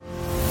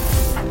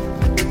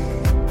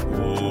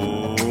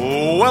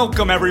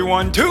Welcome,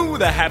 everyone, to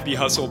the Happy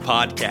Hustle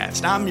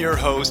Podcast. I'm your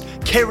host,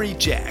 Kerry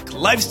Jack,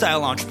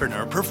 lifestyle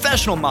entrepreneur,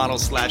 professional model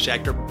 /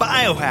 actor,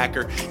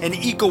 biohacker, and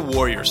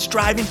eco-warrior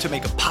striving to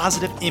make a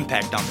positive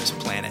impact on this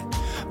planet.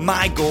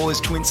 My goal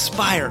is to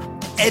inspire,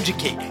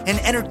 educate, and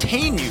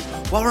entertain you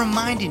while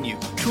reminding you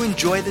to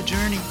enjoy the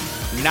journey,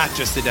 not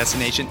just the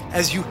destination,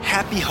 as you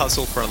happy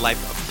hustle for a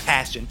life of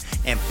passion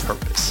and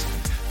purpose.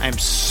 I am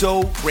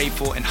so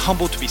grateful and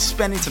humbled to be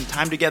spending some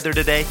time together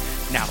today.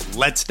 Now,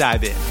 let's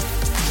dive in.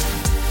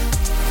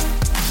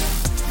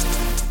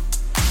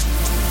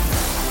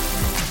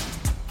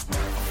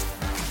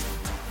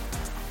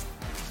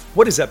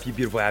 What is up, you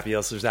beautiful happy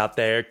hustlers out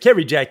there?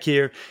 Kerry Jack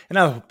here, and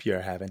I hope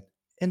you're having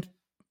an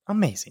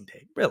amazing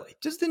day. Really,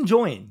 just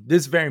enjoying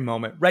this very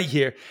moment right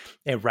here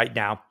and right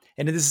now.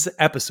 And in this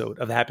episode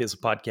of the Happy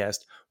Hustle Podcast,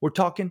 we're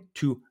talking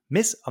to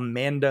Miss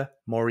Amanda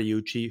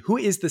Moriuchi, who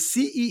is the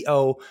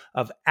CEO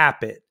of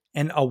AppIt,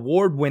 an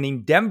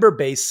award-winning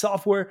Denver-based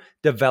software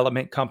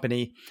development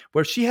company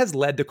where she has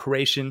led the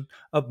creation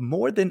of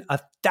more than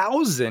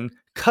 1,000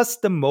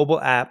 custom mobile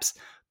apps.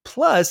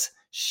 Plus,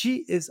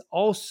 she is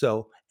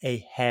also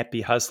a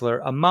happy hustler,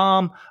 a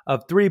mom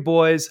of 3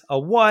 boys, a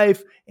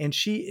wife, and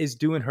she is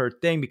doing her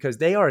thing because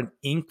they are an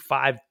Inc.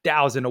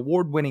 5000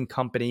 award-winning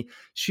company.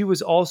 She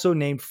was also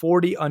named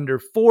 40 under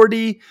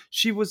 40.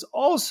 She was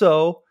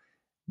also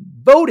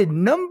voted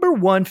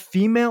 #1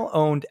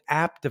 female-owned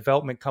app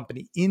development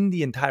company in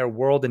the entire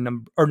world, and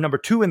number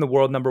 2 in the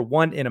world,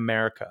 #1 in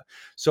America.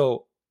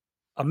 So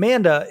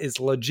Amanda is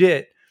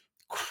legit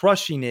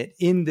crushing it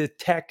in the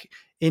tech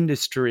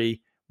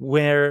industry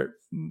where,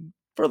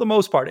 for the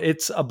most part,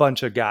 it's a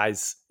bunch of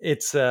guys.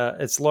 It's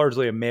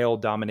largely a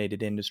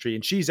male-dominated industry,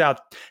 and she's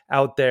out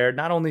there.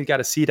 Not only got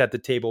a seat at the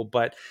table,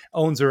 but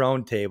owns her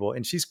own table,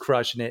 and she's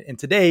crushing it. And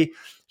today,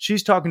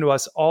 she's talking to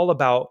us all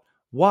about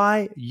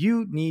why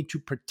you need to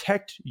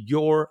protect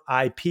your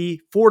IP,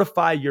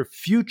 fortify your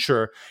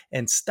future,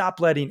 and stop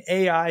letting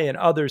AI and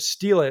others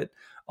steal it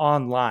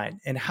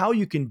online, and how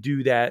you can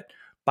do that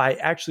by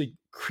actually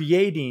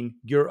creating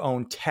your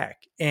own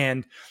tech.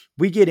 And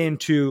we get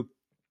into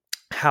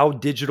how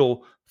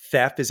digital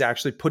theft is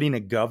actually putting a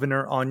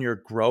governor on your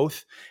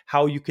growth,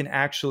 how you can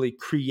actually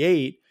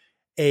create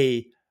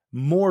a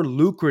more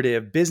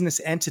lucrative business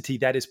entity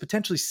that is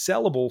potentially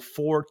sellable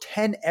for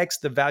 10x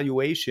the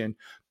valuation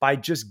by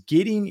just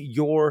getting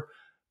your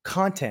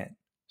content,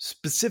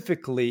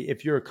 specifically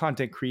if you're a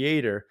content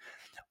creator,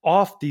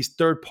 off these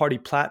third-party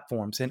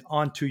platforms and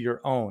onto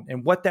your own,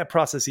 and what that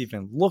process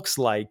even looks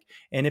like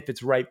and if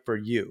it's right for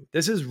you.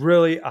 This is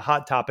really a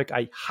hot topic.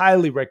 I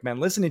highly recommend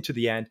listening to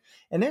the end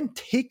and then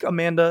take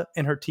Amanda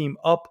and her team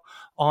up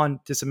on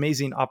this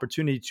amazing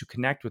opportunity to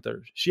connect with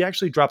her. She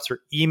actually drops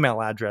her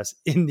email address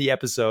in the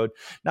episode.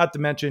 Not to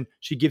mention,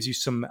 she gives you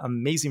some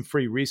amazing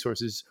free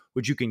resources,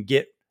 which you can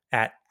get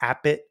at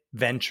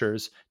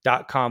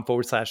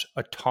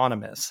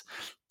appitventures.com/autonomous.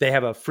 They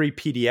have a free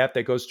PDF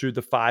that goes through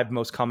the 5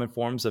 most common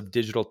forms of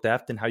digital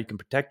theft and how you can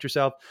protect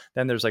yourself.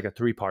 Then there's like a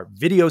 3-part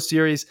video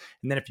series.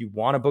 And then if you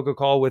want to book a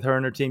call with her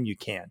and her team, you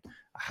can.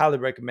 I highly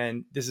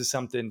recommend. This is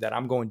something that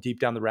I'm going deep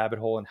down the rabbit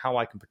hole and how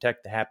I can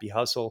protect the happy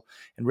hustle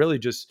and really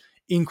just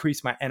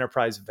increase my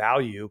enterprise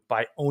value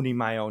by owning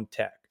my own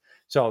tech.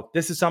 So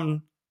this is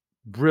something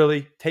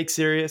really take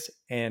serious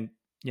and,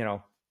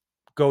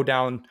 go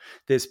down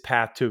this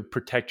path to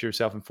protect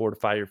yourself and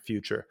fortify your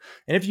future.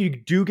 And if you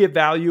do get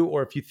value,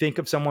 or if you think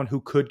of someone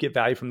who could get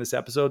value from this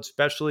episode,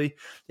 especially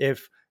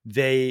if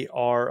they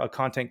are a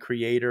content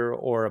creator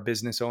or a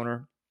business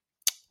owner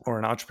or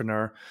an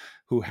entrepreneur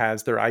who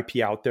has their IP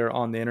out there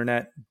on the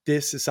internet,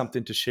 this is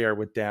something to share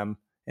with them.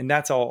 And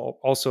that's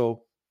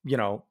also,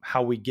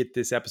 how we get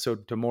this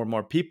episode to more and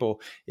more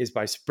people is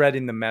by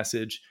spreading the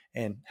message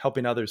and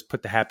helping others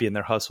put the happy in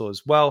their hustle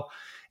as well.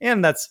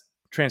 And that's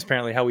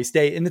transparently how we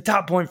stay in the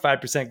top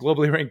 0.5%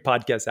 globally ranked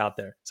podcasts out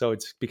there. So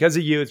it's because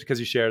of you. It's because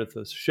you shared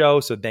the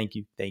show. So thank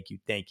you, thank you,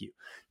 thank you.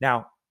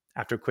 Now,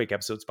 after a quick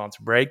episode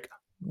sponsor break,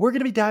 we're going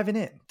to be diving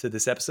into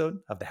this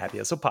episode of the Happy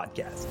Hustle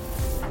Podcast.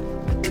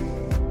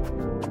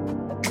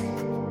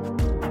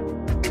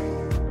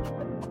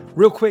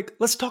 Real quick,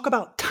 let's talk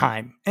about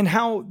time and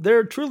how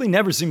there truly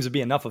never seems to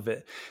be enough of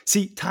it.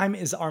 See, time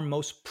is our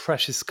most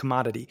precious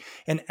commodity.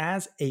 And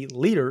as a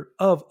leader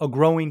of a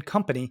growing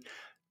company,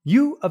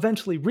 you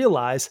eventually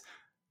realize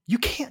you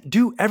can't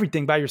do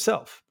everything by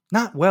yourself.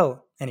 Not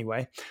well,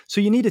 anyway. So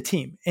you need a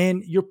team.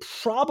 And you're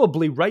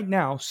probably right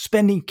now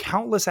spending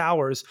countless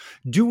hours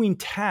doing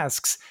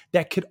tasks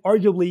that could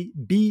arguably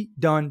be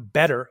done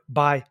better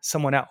by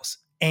someone else.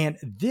 And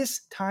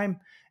this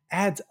time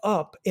adds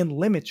up and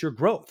limits your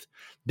growth.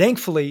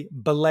 Thankfully,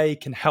 Belay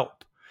can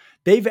help.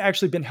 They've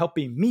actually been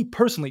helping me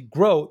personally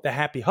grow the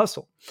Happy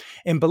Hustle.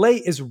 And Belay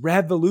is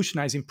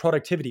revolutionizing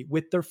productivity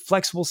with their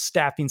flexible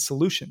staffing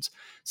solutions.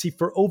 See,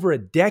 for over a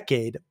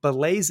decade,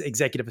 Belay's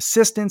executive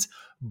assistants,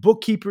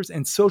 bookkeepers,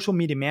 and social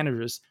media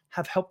managers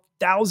have helped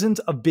thousands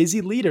of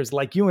busy leaders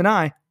like you and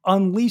I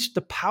unleash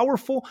the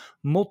powerful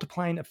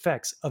multiplying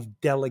effects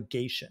of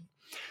delegation.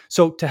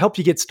 So to help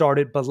you get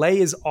started, Belay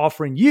is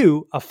offering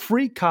you a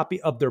free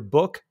copy of their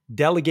book,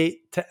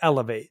 Delegate to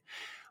Elevate.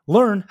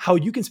 Learn how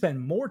you can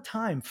spend more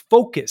time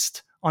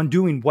focused on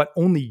doing what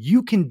only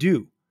you can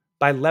do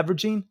by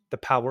leveraging the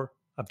power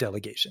of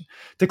delegation.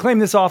 To claim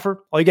this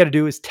offer, all you got to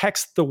do is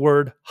text the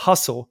word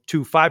hustle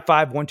to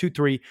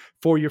 55123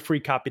 for your free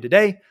copy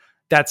today.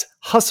 That's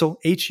hustle,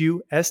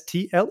 HUSTLE,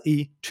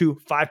 to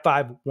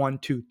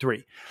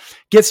 55123.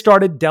 Get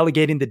started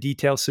delegating the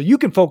details so you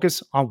can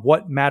focus on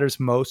what matters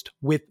most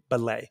with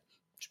Belay.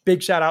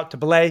 Big shout out to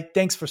Belay.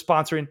 Thanks for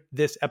sponsoring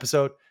this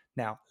episode.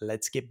 Now,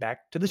 let's get back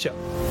to the show.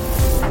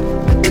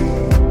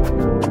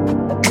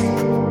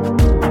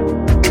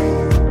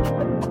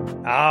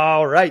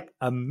 All right,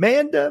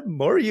 Amanda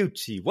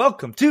Moriuchi,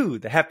 welcome to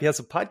the Happy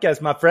Hustle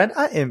Podcast, my friend.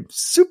 I am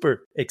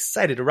super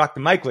excited to rock the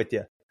mic with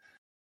you.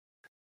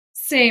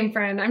 Same,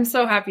 friend. I'm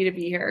so happy to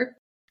be here.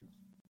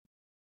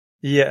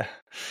 Yeah,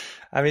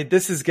 I mean,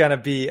 this is going to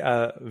be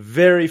a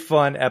very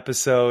fun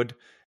episode.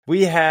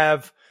 We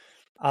have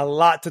a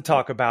lot to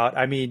talk about.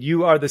 I mean,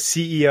 you are the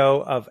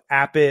CEO of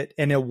AppIt,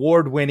 an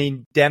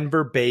award-winning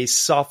Denver-based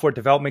software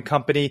development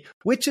company,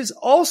 which is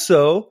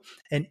also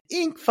an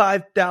Inc.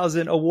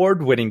 5000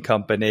 award-winning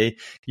company.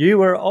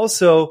 You are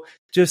also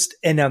just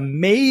an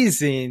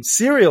amazing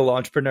serial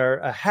entrepreneur,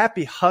 a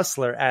happy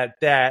hustler at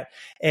that,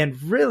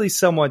 and really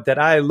someone that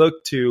I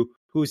look to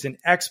who's an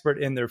expert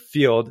in their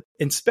field,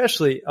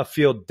 especially a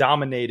field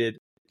dominated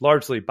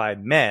largely by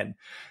men.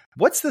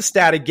 What's the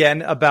stat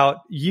again about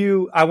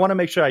you? I want to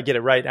make sure I get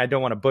it right. I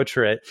don't want to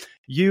butcher it.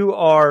 You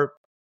are,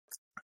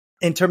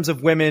 in terms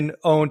of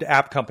women-owned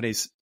app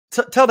companies,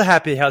 tell the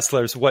happy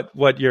hustlers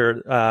what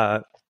your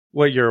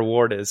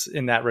award is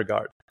in that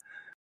regard.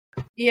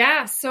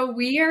 Yeah, so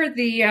we are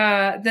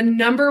the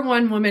number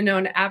one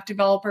woman-owned app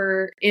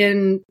developer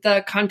in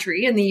the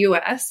country, in the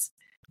US,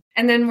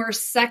 and then we're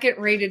second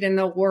rated in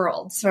the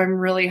world. So I'm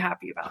really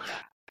happy about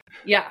that.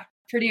 Yeah,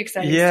 pretty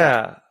exciting.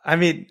 Yeah, stuff. I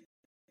mean,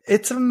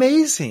 it's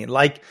amazing.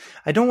 Like,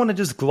 I don't want to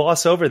just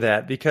gloss over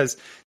that because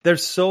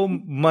there's so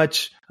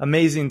much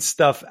amazing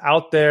stuff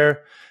out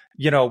there,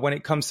 you know, when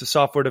it comes to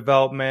software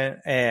development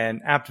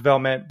and app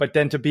development, but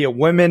then to be a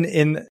woman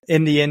in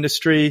the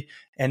industry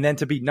and then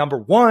to be number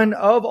one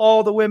of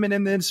all the women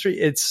in the industry,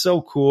 it's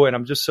so cool. And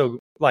I'm just so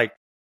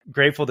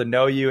grateful to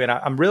know you. And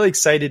I'm really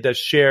excited to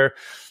share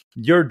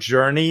your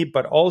journey,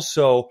 but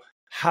also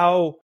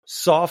how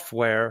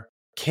software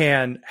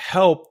can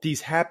help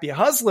these happy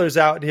hustlers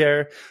out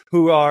here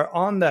who are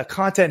on the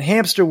content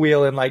hamster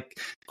wheel and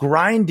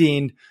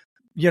grinding,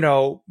 you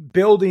know,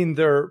 building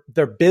their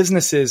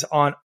businesses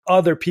on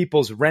other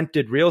people's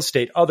rented real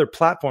estate, other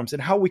platforms,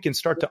 and how we can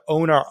start to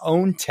own our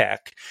own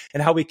tech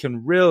and how we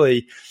can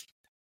really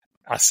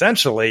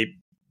essentially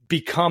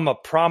become a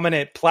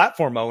prominent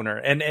platform owner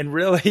and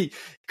really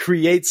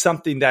create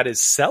something that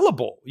is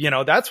sellable. You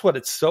know, that's what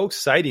it's so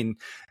exciting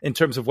in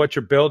terms of what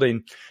you're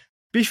building.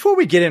 Before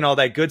we get in all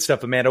that good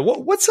stuff, Amanda,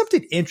 what's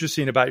something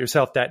interesting about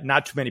yourself that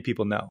not too many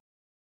people know?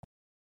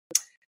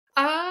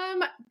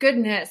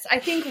 Goodness. I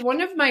think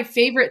one of my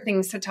favorite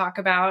things to talk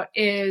about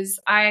is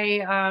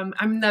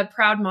I'm the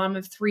proud mom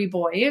of 3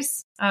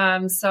 boys.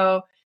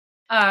 So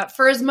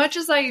for as much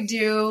as I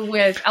do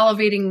with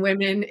elevating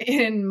women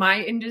in my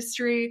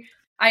industry,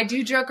 I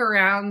do joke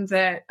around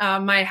that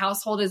my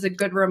household is a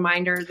good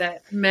reminder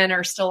that men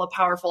are still a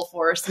powerful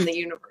force in the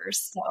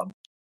universe. So.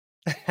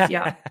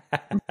 Yeah.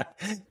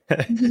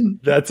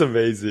 That's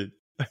amazing.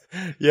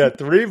 Yeah,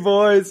 3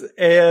 boys,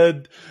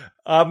 and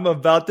I'm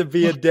about to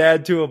be a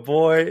dad to a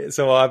boy,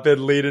 so I've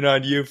been leaning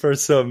on you for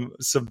some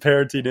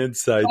parenting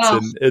insights. Oh.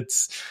 And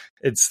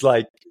it's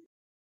like,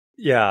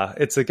 yeah,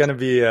 it's going to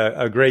be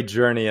a great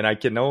journey, and I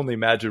can only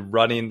imagine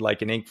running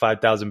like an Inc.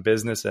 5000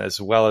 business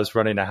as well as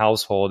running a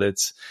household.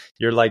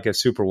 You're like a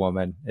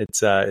superwoman.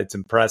 It's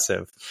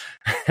impressive.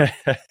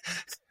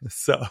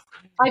 So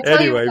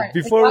anyway,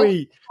 before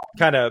we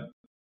kind of,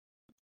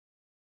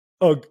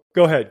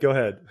 go ahead.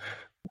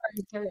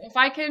 If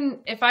I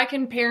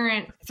can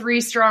parent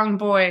 3 strong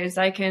boys,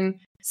 I can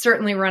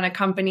certainly run a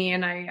company,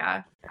 and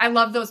I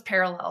love those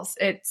parallels.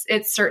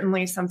 It's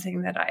certainly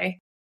something that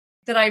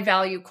I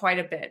value quite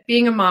a bit.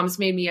 Being a mom's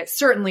made me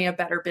certainly a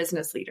better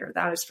business leader.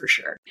 That is for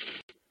sure.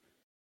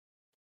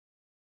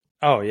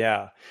 Oh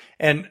yeah.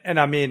 And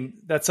I mean,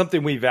 that's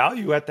something we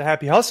value at the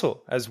Happy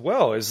Hustle as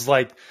well, is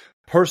like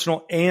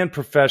personal and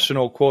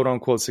professional quote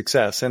unquote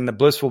success and the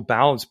blissful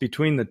balance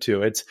between the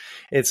two.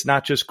 It's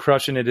not just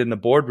crushing it in the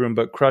boardroom,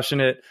 but crushing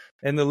it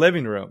in the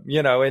living room,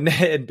 you know,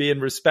 and being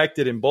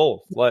respected in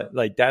both.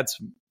 Like that's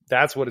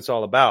what it's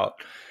all about.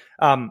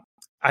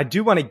 I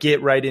do want to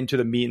get right into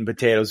the meat and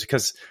potatoes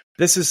because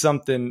this is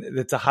something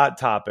that's a hot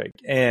topic,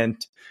 and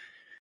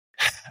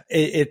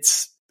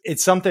it's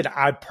something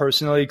I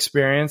personally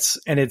experience,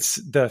 and it's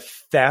the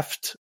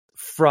theft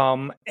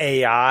from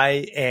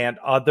AI and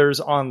others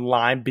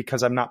online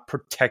because I'm not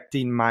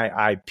protecting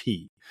my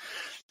IP.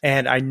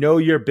 And I know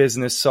your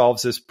business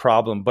solves this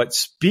problem, but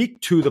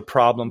speak to the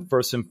problem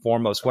first and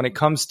foremost when it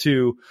comes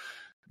to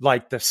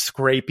like the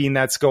scraping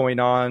that's going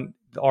on,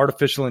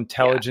 artificial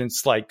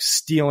intelligence, like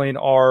stealing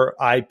our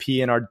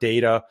IP and our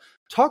data.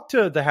 Talk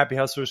to the happy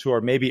hustlers who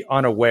are maybe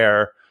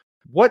unaware.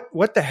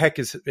 What the heck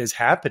is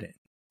happening?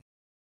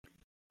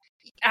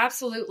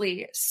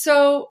 Absolutely.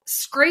 So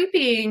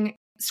scraping's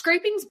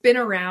been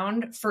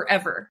around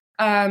forever.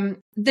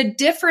 The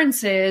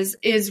difference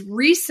is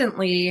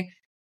recently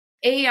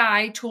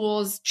AI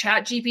tools,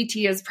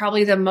 ChatGPT is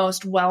probably the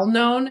most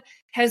well-known,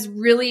 has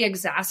really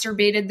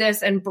exacerbated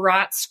this and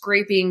brought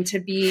scraping to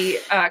be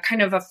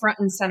kind of a front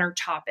and center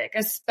topic,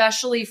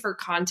 especially for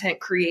content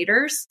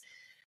creators.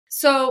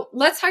 So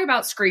let's talk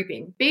about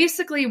scraping.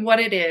 Basically what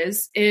it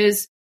is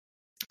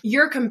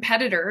your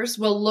competitors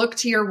will look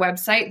to your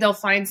website. They'll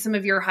find some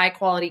of your high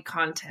quality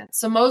content.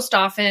 So most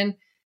often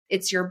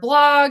it's your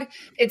blog.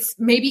 It's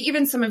maybe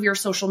even some of your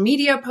social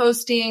media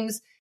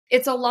postings.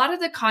 It's a lot of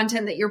the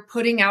content that you're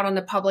putting out on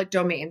the public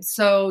domain.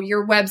 So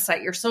your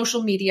website, your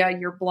social media,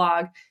 your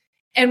blog.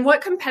 And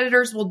what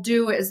competitors will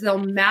do is they'll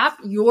map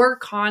your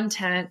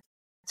content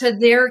to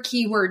their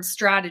keyword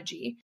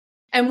strategy.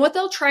 And what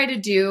they'll try to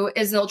do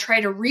is they'll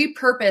try to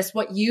repurpose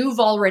what you've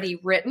already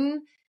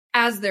written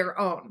as their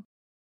own.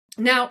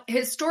 Now,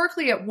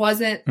 historically, it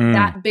wasn't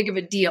that big of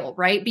a deal,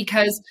 right?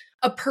 Because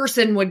a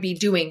person would be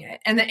doing it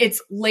and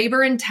it's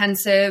labor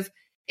intensive.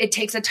 It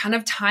takes a ton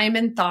of time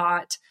and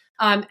thought.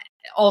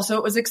 Also,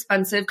 it was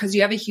expensive because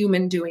you have a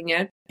human doing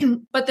it.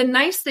 But the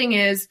nice thing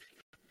is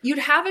you'd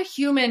have a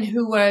human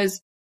who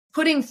was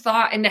putting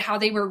thought into how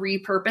they were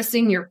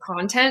repurposing your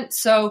content.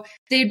 So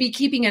they'd be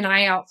keeping an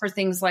eye out for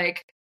things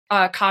like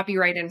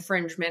copyright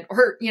infringement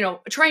or,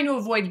 trying to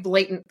avoid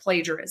blatant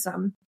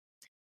plagiarism.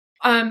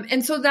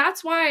 And so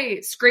that's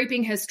why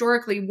scraping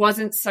historically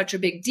wasn't such a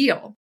big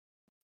deal.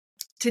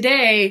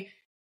 Today,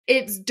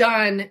 it's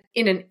done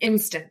in an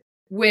instant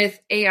with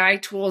AI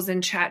tools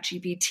and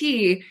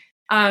ChatGPT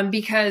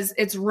because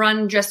it's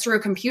run just through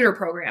a computer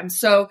program.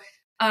 So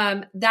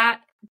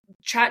that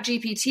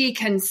ChatGPT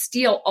can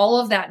steal all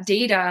of that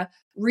data,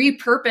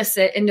 repurpose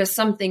it into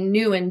something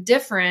new and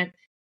different,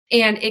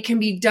 and it can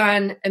be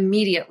done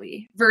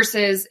immediately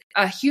versus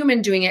a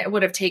human doing it. It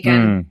would have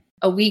taken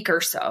a week or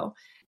so.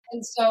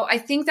 And so I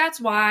think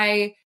that's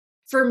why,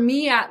 for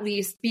me at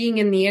least, being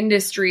in the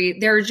industry,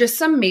 there are just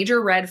some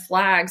major red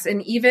flags.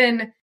 And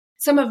even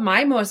some of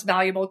my most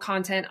valuable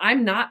content,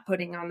 I'm not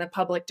putting on the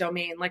public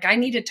domain. Like, I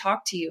need to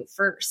talk to you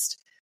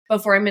first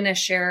before I'm going to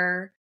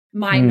share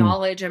my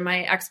knowledge and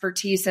my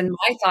expertise and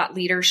my thought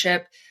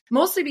leadership,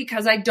 mostly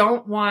because I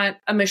don't want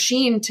a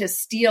machine to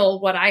steal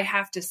what I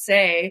have to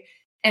say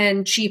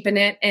and cheapen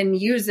it and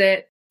use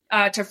it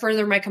to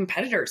further my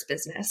competitor's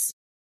business.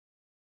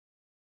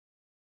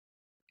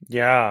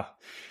 Yeah.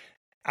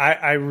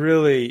 I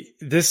really,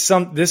 this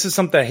is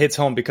something that hits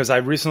home because I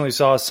recently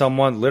saw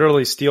someone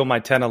literally steal my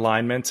 10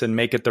 alignments and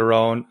make it their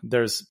own.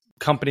 There's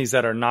companies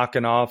that are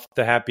knocking off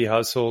the happy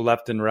hustle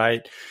left and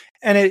right.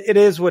 And it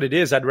is what it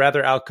is. I'd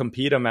rather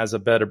outcompete them as a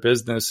better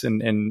business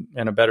and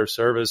a better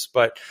service.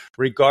 But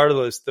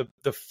regardless,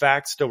 the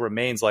fact still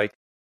remains, like,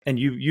 and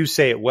you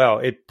say it well,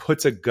 it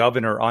puts a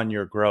governor on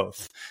your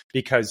growth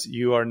because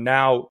you are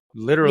now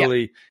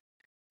literally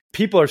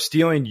people are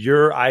stealing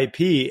your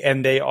IP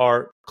and they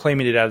are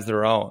claiming it as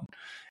their own.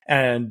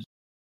 And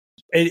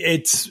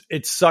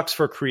it sucks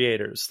for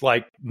creators,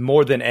 like,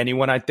 more than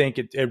anyone. I think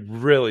it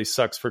really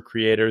sucks for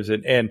creators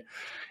and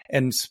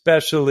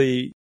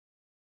especially,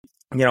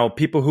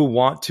 people who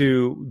want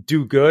to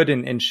do good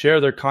and share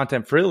their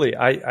content freely.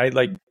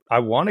 I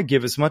want to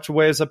give as much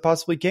away as I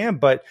possibly can,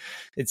 but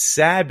it's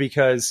sad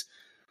because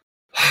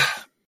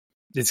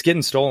it's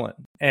getting stolen.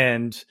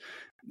 And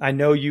I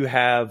know you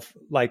have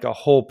like a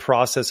whole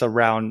process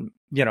around,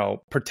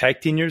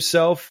 protecting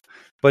yourself,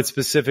 but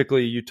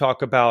specifically you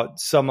talk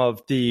about some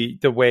of the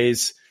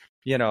ways,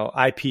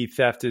 IP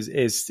theft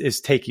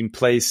is taking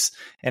place.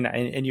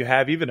 And you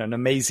have even an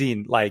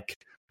amazing like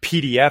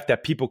PDF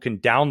that people can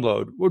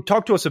download. Well,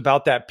 talk to us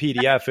about that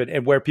PDF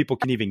and where people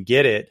can even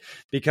get it,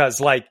 because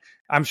like,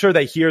 I'm sure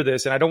they hear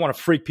this and I don't want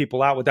to freak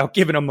people out without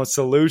giving them a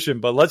solution,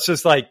 but let's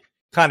just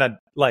kind of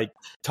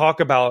talk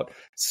about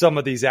some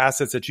of these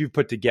assets that you've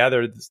put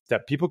together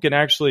that people can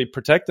actually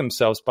protect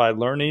themselves by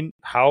learning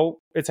how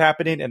it's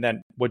happening and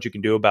then what you can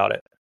do about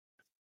it.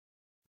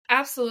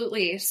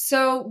 Absolutely.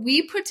 So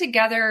we put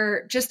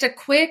together just a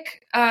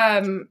quick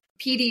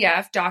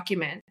PDF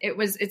document.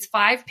 It's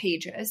 5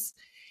 pages.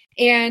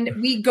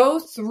 And we go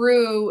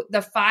through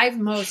the 5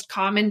 most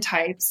common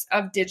types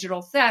of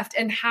digital theft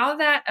and how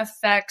that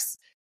affects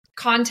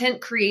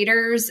content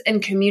creators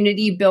and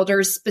community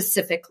builders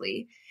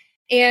specifically.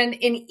 And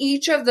in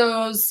each of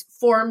those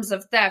forms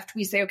of theft,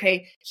 we say,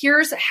 okay,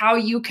 here's how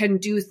you can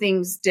do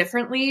things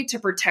differently to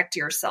protect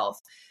yourself.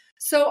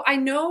 So I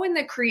know in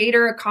the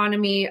creator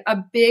economy, a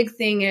big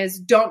thing is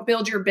don't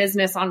build your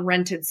business on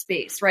rented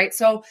space, right?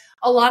 So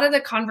a lot of the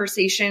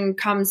conversation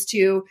comes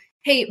to,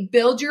 hey,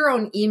 build your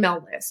own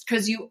email list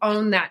because you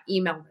own that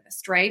email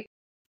list, right?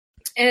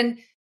 And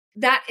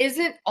that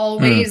isn't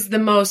always the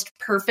most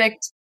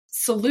perfect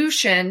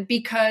solution,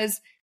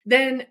 because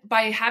then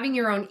by having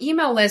your own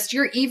email list,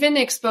 you're even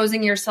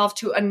exposing yourself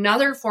to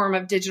another form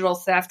of digital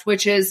theft,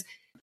 which is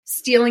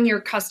stealing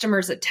your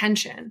customers'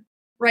 attention,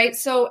 right?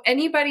 So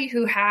anybody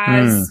who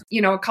has,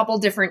 a couple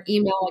different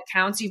email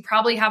accounts, you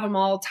probably have them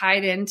all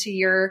tied into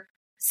your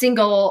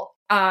single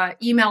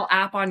email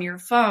app on your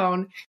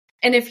phone.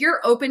 And if you're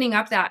opening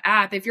up that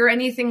app, if you're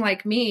anything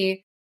like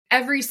me,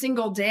 every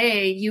single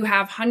day you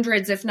have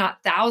hundreds, if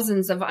not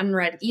thousands of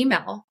unread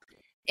email.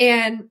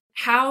 And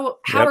how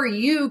are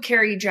you,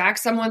 Carrie Jack,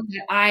 someone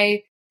that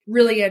I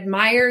really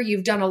admire?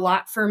 You've done a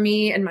lot for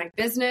me and my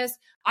business.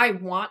 I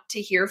want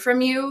to hear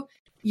from you.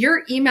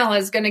 Your email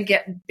is going to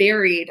get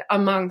buried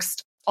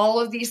amongst all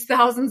of these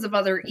thousands of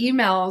other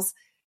emails,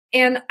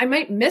 and I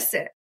might miss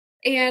it.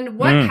 And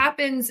what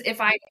happens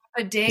if I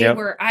have a day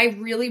where I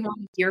really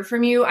want to hear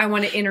from you? I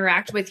want to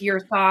interact with your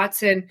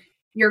thoughts and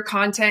your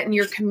content and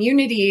your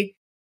community.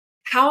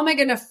 How am I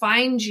going to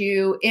find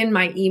you in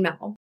my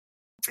email?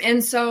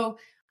 And so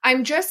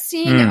I'm just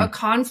seeing a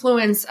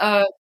confluence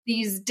of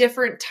these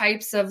different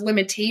types of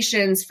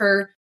limitations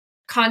for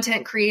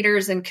content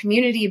creators and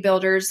community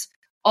builders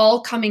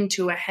all coming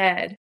to a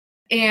head.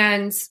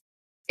 And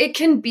it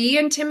can be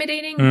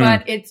intimidating,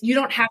 but you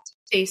don't have to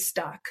stay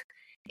stuck.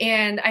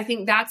 And I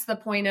think that's the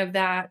point of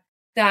that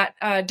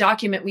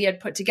document we had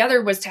put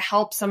together, was to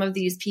help some of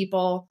these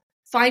people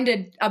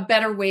find a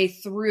better way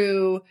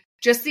through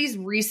just these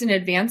recent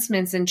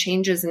advancements and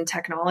changes in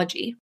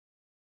technology.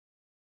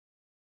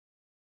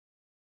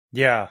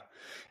 Yeah.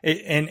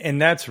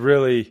 And that's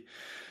really,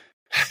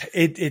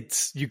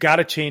 it's, you got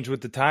to change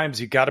with the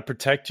times. You got to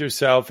protect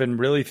yourself and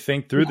really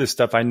think through this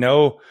stuff. I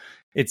know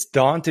it's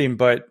daunting,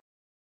 but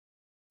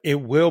it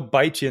will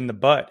bite you in the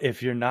butt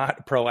if you're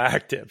not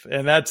proactive.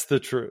 And that's the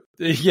truth,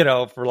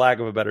 for lack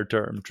of a better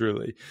term,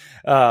 truly.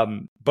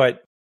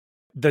 But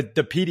the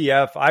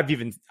PDF,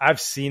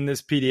 I've seen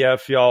this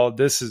PDF, y'all.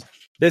 This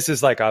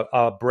is like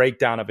a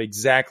breakdown of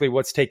exactly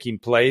what's taking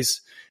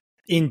place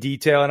in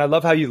detail. And I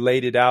love how you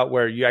laid it out,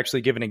 where you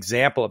actually give an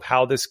example of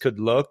how this could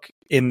look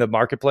in the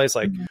marketplace,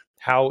 like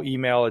how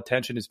email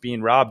attention is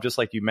being robbed, just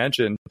like you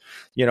mentioned.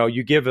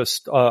 You give a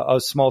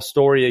small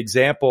story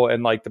example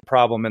and like the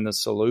problem and the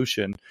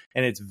solution,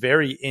 and it's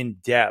very in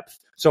depth.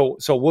 So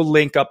we'll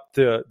link up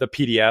the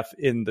PDF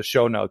in the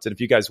show notes. And if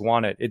you guys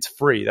want it, it's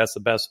free. That's the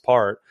best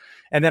part.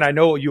 And then I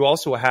know you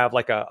also have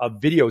like a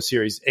video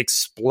series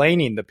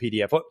explaining the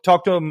PDF.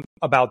 Talk to them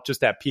about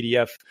just that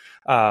PDF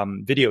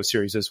video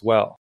series as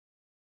well.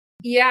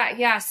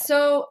 Yeah.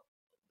 So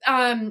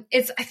I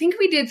think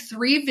we did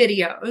 3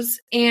 videos,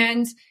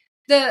 and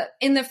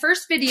in the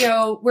first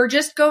video, we're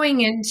just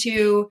going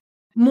into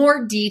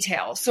more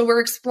detail. So we're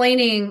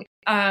explaining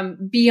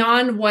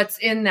beyond what's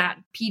in that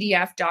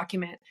PDF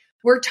document.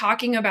 We're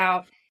talking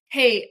about,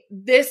 hey,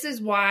 this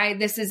is why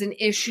this is an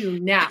issue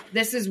now.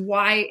 This is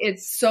why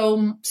it's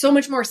so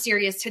much more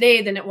serious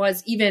today than it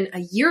was even a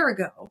year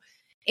ago.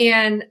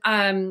 And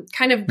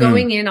kind of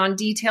going in on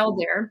detail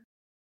there.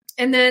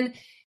 And then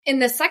in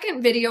the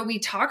second video, we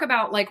talk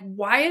about like,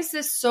 why is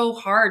this so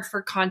hard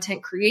for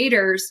content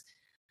creators?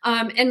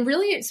 And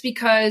really it's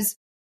because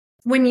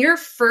when you're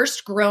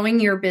first growing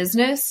your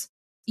business,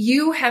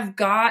 you have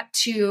got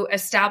to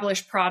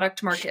establish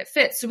product market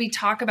fit. So we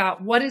talk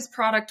about, what is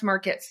product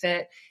market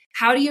fit?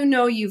 How do you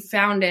know you've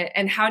found it?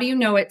 And how do you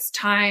know it's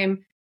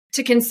time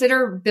to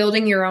consider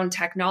building your own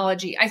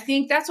technology? I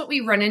think that's what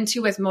we run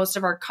into with most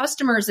of our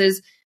customers,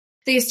 is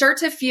they start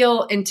to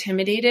feel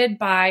intimidated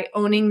by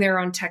owning their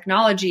own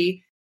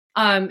technology.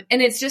 And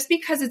it's just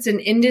because it's an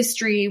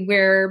industry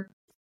where,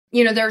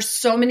 there's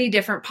so many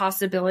different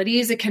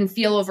possibilities, it can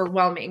feel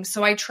overwhelming.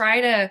 So I try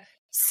to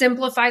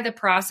simplify the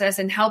process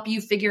and help you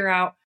figure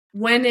out,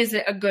 when is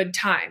it a good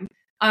time?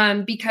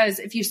 Because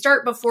if you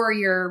start before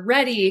you're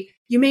ready,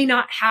 you may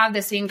not have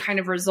the same kind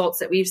of results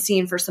that we've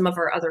seen for some of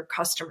our other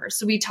customers.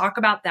 So we talk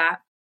about that.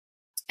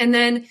 And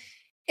then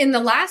in the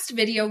last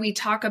video, we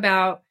talk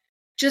about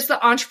just the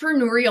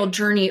entrepreneurial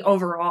journey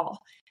overall.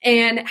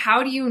 And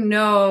how do you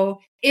know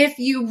if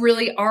you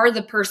really are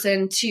the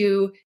person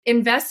to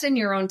invest in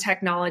your own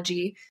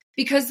technology?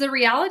 Because the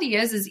reality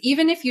is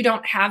even if you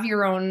don't have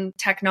your own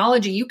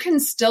technology, you can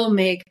still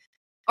make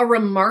a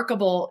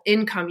remarkable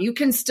income. You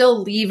can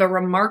still leave a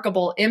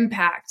remarkable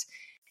impact.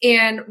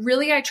 And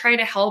really, I try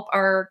to help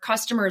our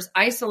customers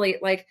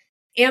isolate, like,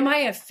 am I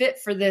a fit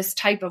for this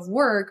type of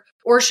work,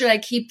 or should I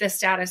keep the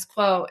status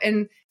quo?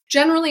 And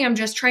generally, I'm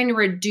just trying to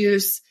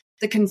reduce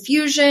the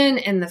confusion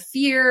and the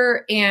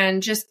fear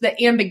and just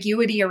the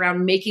ambiguity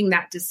around making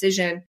that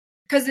decision,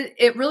 because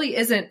it really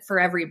isn't for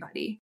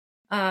everybody.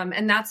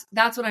 And that's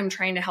what I'm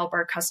trying to help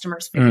our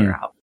customers figure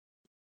out.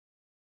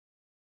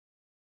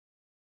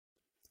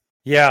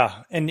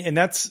 Yeah. And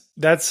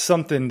that's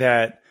something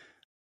that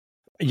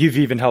you've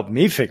even helped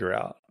me figure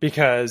out,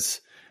 because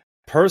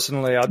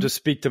personally, I'll just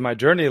speak to my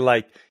journey.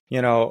 Like,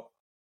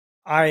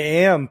 I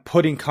am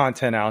putting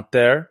content out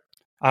there.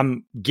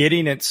 I'm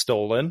getting it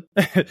stolen.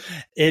 It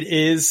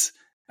is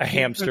a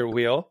hamster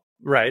wheel,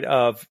 right?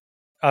 Of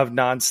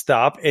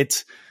nonstop.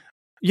 It's,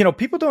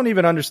 people don't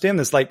even understand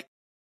this. Like,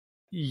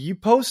 you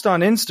post on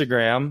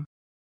Instagram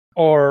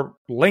or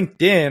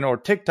LinkedIn or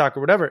TikTok or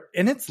whatever,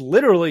 and it's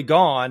literally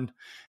gone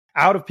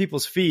out of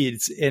people's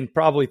feeds in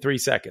probably 3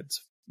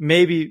 seconds,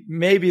 maybe,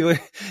 maybe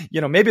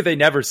they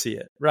never see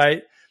it,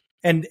 right?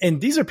 And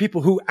these are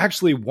people who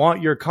actually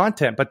want your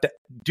content, but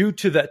due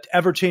to the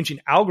ever-changing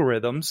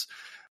algorithms,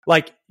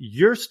 like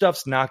your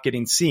stuff's not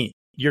getting seen.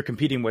 You're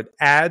competing with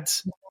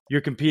ads.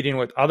 You're competing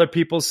with other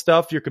people's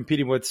stuff. You're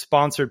competing with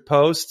sponsored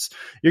posts.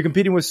 You're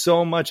competing with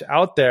so much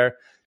out there.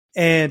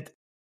 And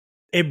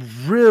it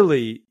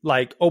really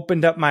like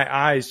opened up my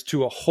eyes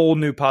to a whole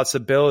new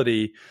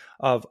possibility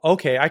of,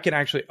 okay, I can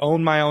actually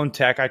own my own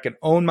tech. I can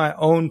own my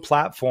own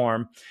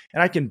platform,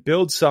 and I can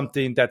build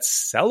something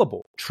that's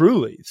sellable,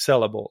 truly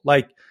sellable.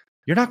 Like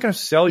you're not going to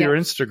sell your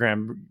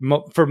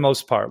Instagram for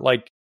most part.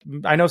 Like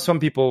I know some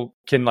people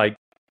can like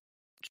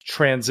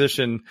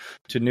transition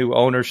to new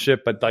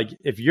ownership, but like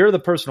if you're the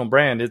personal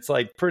brand, it's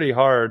like pretty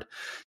hard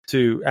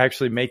to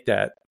actually make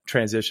that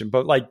transition.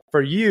 But like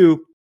for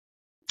you,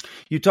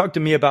 you talked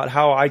to me about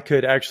how I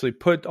could actually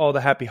put all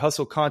the Happy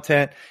Hustle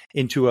content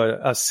into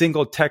a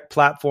single tech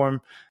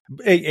platform.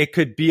 It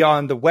could be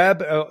on the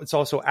web. It's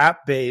also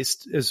app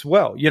based as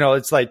well.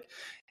 It's like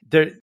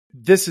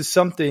this is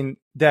something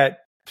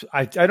that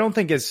I don't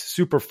think is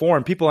super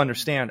foreign. People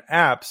understand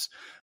apps,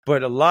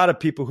 but a lot of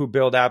people who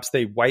build apps,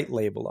 they white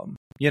label them,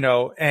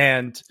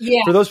 and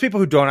for those people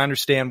who don't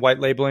understand white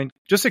labeling,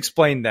 just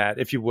explain that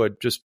if you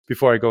would, just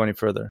before I go any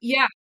further.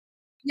 Yeah.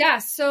 Yeah.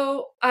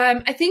 So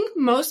I think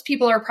most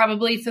people are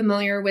probably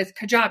familiar with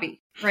Kajabi,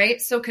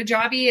 right? So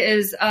Kajabi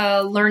is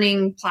a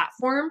learning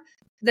platform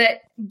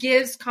that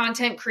gives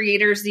content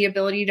creators the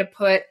ability to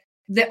put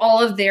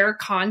all of their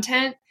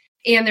content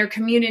and their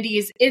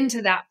communities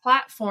into that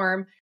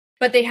platform,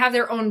 but they have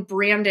their own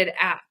branded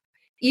app.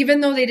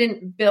 Even though they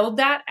didn't build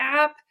that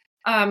app,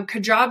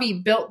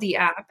 Kajabi built the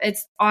app.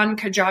 It's on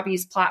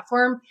Kajabi's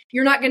platform.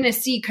 You're not going to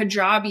see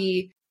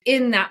Kajabi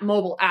in that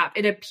mobile app.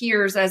 It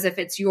appears as if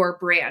it's your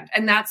brand.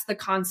 And that's the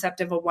concept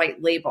of a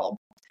white label.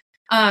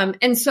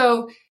 And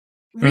so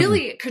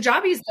really,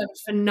 Kajabi's done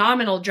a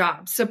phenomenal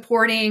job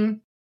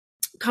supporting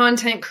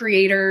content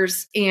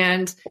creators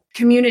and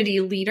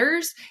community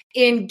leaders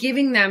in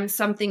giving them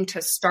something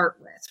to start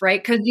with,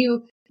 right? Because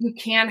you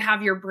can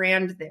have your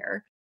brand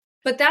there.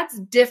 But that's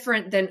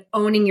different than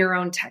owning your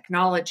own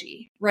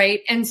technology,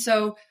 right? And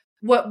so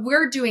what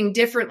we're doing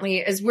differently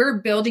is we're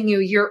building you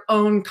your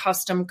own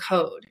custom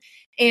code.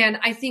 And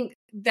I think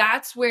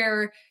that's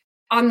where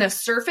on the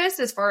surface,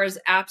 as far as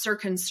apps are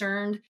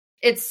concerned,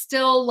 it's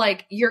still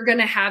like you're going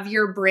to have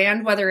your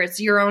brand, whether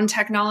it's your own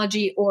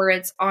technology or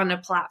it's on a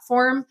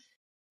platform.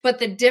 But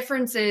the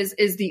difference is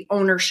the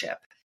ownership.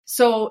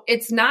 So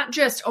it's not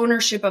just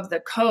ownership of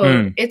the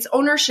code, it's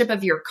ownership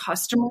of your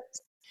customers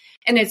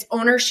and it's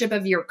ownership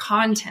of your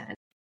content.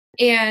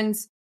 And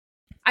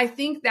I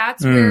think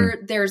that's where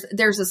there's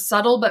a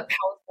subtle but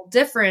powerful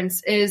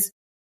difference is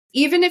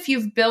even if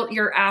you've built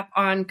your app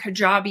on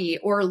Kajabi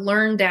or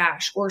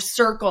LearnDash or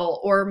Circle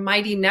or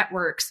Mighty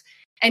Networks,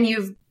 and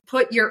you've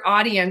put your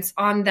audience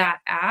on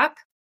that app,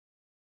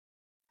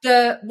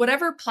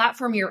 whatever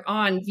platform you're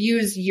on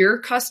views your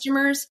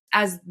customers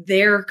as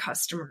their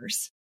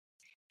customers.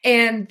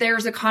 And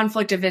there's a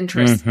conflict of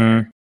interest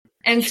there.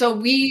 And so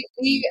we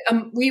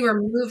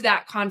remove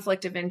that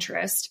conflict of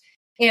interest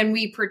and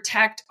we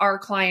protect our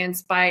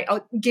clients by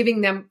giving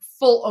them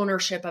full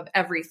ownership of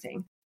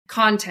everything.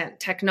 Content,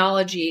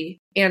 technology,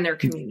 and their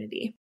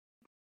community.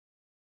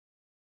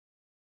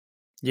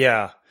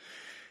 Yeah.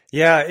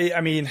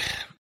 I mean,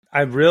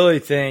 I really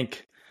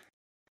think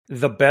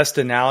the best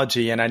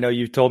analogy, and I know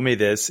you've told me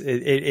this,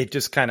 it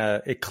just kind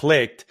of, it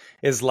clicked,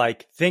 is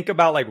like, think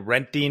about like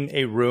renting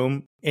a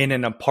room in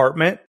an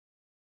apartment,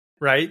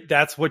 right?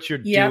 That's what you're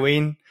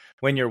doing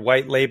when you're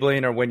white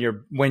labeling or when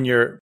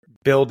you're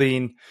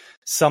building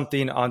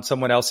something on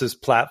someone else's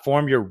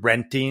platform, you're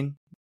renting,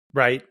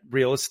 right?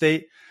 Real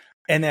estate.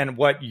 And then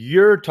what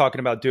you're talking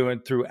about doing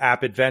through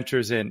AppIt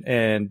Ventures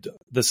and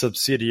the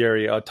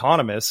subsidiary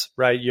Autonomous,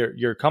 right?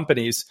 Your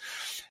companies,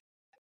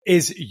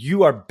 is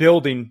you are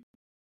building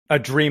a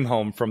dream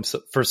home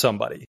for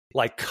somebody,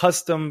 like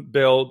custom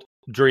build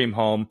dream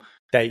home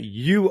that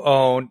you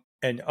own.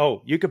 And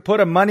you could put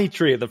a money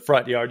tree in the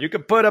front yard. You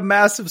could put a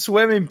massive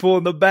swimming pool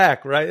in the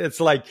back, right?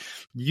 It's like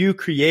you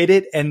create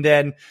it and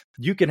then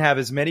you can have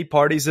as many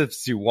parties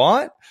as you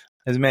want,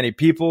 as many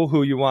people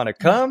who you want to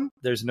come.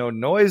 There's no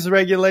noise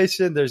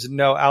regulation. There's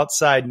no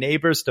outside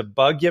neighbors to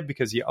bug you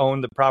because you own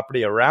the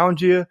property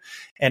around you.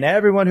 And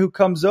everyone who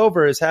comes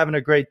over is having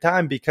a great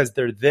time because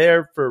they're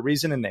there for a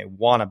reason and they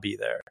want to be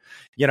there,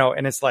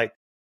 and it's like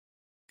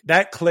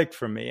that clicked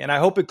for me. And I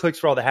hope it clicks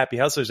for all the happy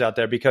hustlers out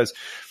there because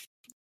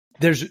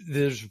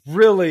there's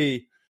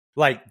really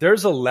like,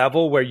 there's a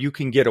level where you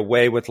can get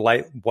away with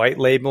white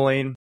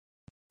labeling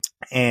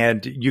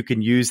and you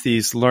can use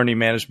these learning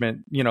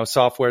management,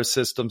 software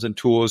systems and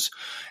tools.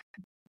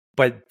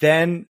 But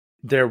then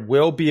there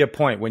will be a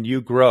point when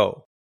you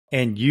grow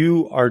and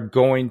you are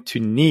going to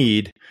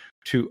need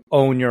to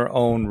own your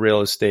own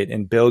real estate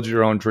and build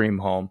your own dream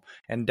home.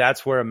 And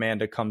that's where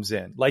Amanda comes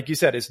in. Like you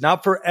said, it's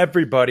not for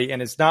everybody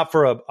and it's not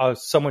for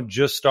someone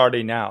just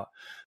starting out,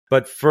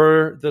 but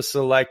for the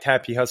select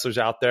happy hustlers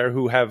out there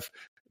who have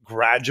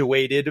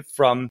graduated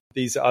from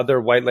these other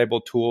white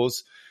label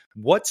tools,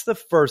 what's the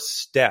first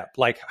step?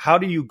 Like, how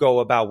do you go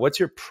about, what's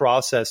your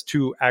process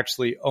to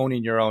actually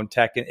owning your own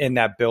tech in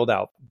that build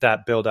out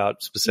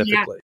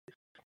specifically?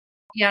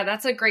 Yeah,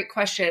 that's a great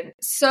question.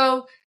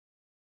 So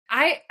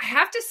I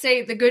have to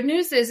say the good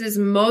news is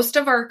most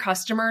of our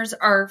customers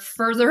are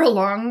further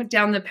along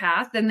down the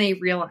path than they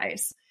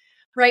realize,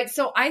 right?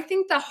 So I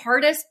think the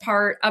hardest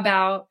part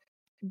about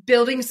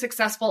building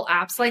successful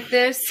apps like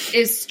this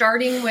is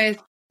starting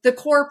with the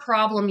core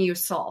problem you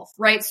solve,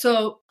 right?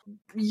 So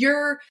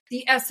you're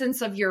the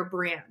essence of your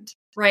brand,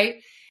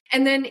 right?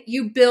 And then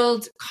you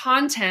build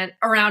content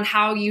around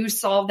how you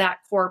solve that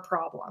core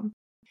problem.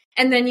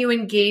 And then you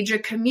engage a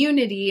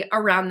community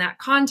around that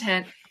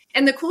content.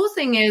 And the cool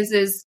thing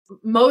is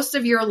most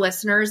of your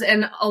listeners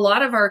and a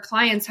lot of our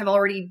clients have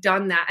already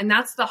done that. And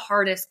that's the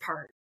hardest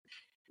part.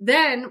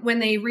 Then when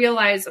they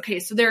realize, okay,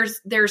 so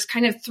there's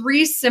kind of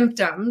 3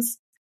 symptoms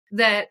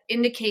that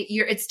indicate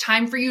it's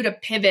time for you to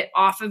pivot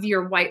off of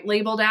your white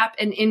labeled app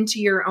and into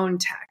your own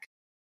tech.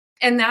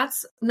 And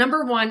that's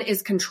number 1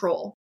 is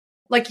control.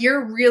 Like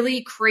you're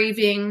really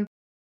craving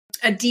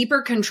a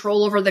deeper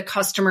control over the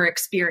customer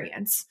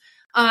experience.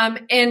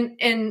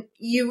 And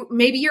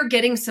you're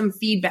getting some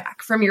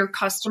feedback from your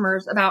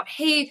customers about,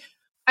 hey,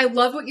 I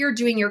love what you're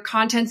doing. Your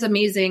content's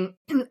amazing.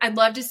 I'd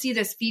love to see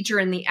this feature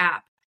in the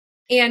app.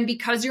 And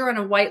because you're on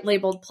a white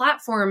labeled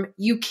platform,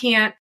 you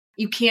can't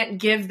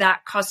give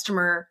that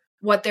customer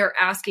what they're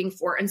asking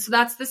for. And so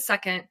that's the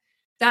second,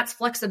 that's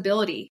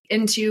flexibility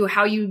into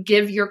how you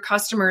give your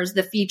customers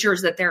the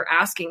features that they're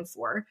asking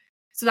for.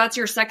 So that's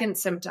your second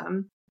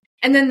symptom.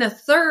 And then the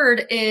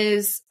third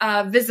is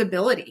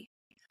visibility.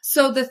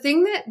 So the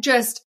thing that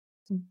just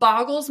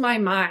boggles my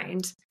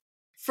mind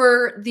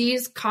for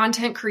these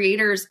content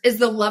creators is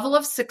the level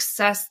of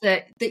success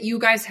that you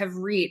guys have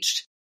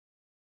reached,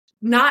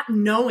 not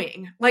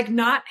knowing, like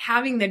not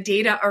having the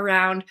data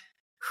around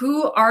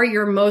who are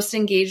your most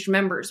engaged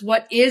members,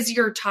 what is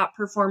your top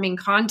performing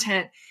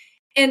content.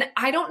 And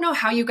I don't know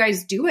how you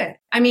guys do it.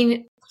 I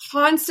mean,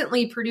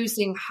 constantly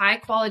producing high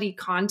quality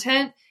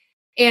content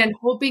and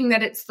hoping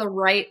that it's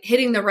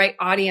hitting the right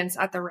audience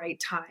at the right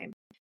time.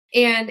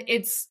 And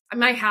it's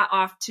my hat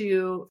off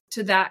to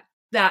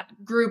that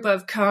group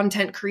of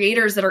content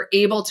creators that are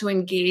able to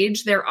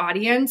engage their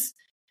audience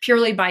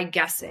purely by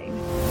guessing.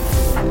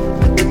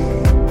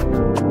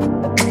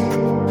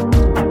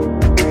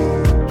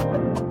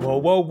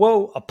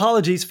 Whoa.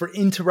 Apologies for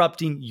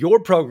interrupting your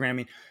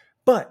programming,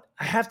 but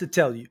I have to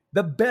tell you,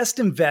 the best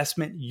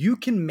investment you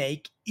can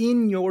make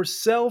in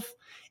yourself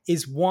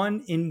is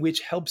one in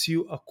which helps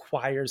you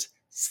acquire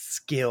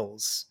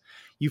skills.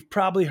 You've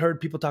probably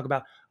heard people talk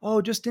about,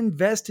 just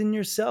invest in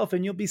yourself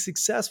and you'll be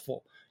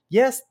successful.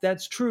 Yes,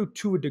 that's true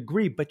to a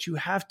degree, but you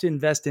have to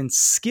invest in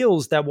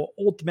skills that will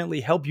ultimately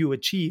help you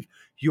achieve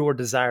your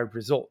desired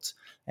results.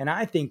 And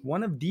I think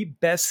one of the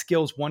best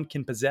skills one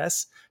can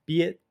possess,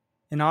 be it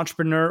an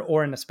entrepreneur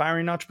or an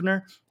aspiring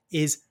entrepreneur,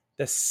 is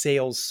the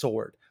sales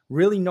sword.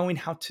 Really knowing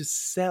how to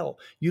sell,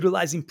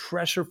 utilizing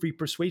pressure-free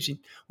persuasion,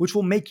 which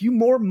will make you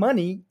more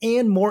money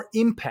and more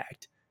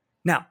impact.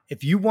 Now,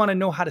 if you want to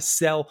know how to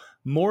sell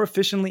more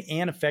efficiently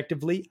and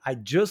effectively, I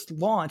just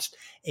launched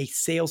a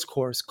sales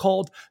course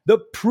called The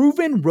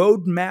Proven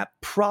Roadmap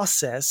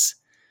Process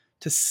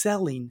to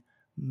Selling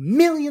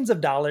Millions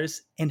of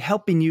Dollars and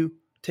helping you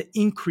to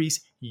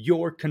increase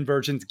your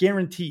conversions,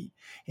 guaranteed.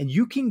 And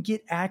you can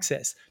get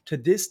access to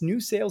this new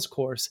sales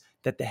course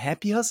that The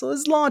Happy Hustle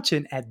is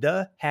launching at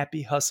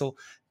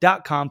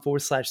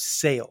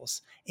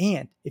thehappyhustle.com/sales.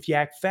 And if you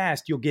act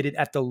fast, you'll get it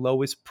at the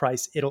lowest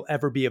price it'll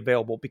ever be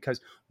available,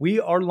 because we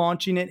are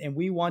launching it and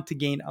we want to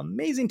gain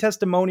amazing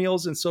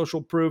testimonials and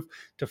social proof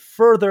to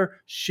further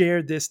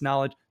share this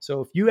knowledge. So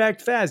if you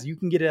act fast, you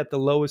can get it at the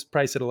lowest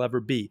price it'll ever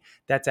be.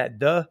 That's at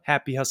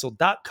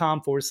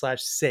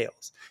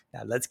thehappyhustle.com/sales.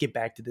 Now let's get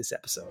back to this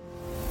episode.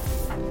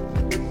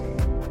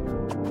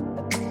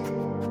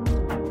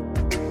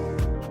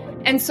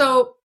 And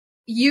so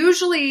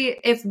usually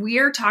if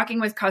we're talking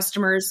with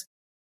customers,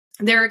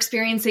 they're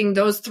experiencing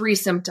those 3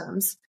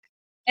 symptoms.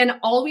 And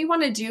all we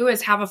want to do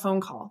is have a phone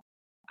call.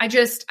 I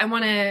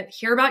want to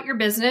hear about your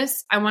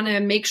business. I want to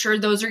make sure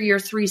those are your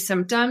 3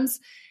 symptoms.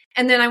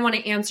 And then I want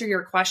to answer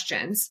your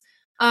questions.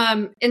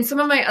 In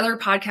some of my other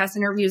podcast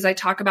interviews, I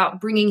talk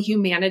about bringing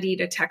humanity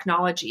to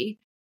technology.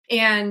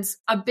 And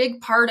a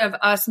big part of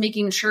us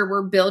making sure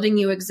we're building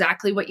you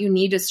exactly what you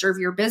need to serve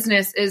your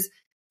business is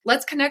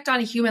let's connect on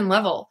a human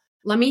level.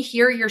 Let me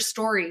hear your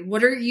story.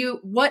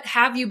 What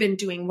have you been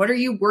doing? What are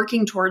you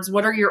working towards?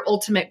 What are your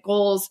ultimate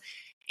goals?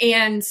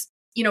 And,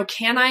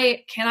 can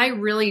I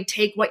really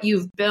take what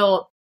you've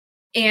built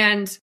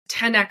and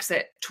 10x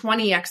it,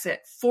 20x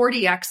it,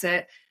 40x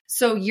it,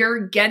 so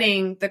you're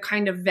getting the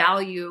kind of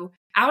value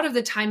out of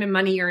the time and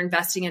money you're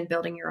investing in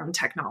building your own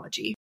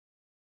technology?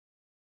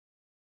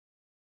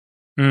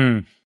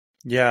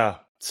 Yeah.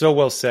 So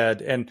well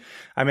said. And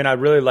I mean, I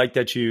really like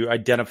that you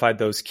identified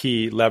those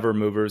key lever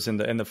movers and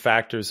the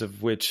factors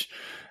of which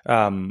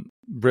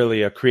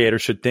really a creator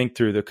should think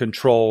through: the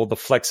control, the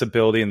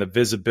flexibility, and the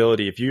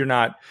visibility. If you're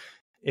not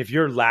if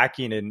you're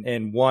lacking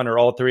in one or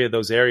all three of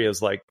those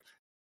areas, like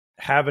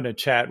having a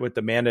chat with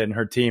Amanda and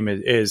her team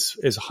is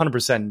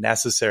 100%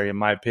 necessary, in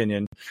my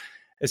opinion,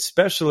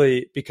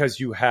 especially because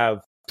you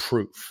have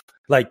proof.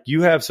 Like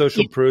you have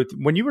social proof.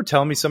 When you were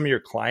telling me some of your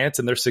clients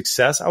and their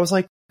success, I was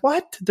like,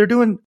 what? They're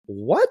doing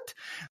what?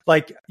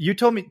 Like you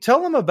told me,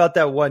 tell them about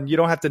that one. You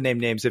don't have to name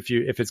names if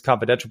it's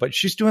confidential, but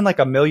she's doing like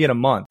 $1 million a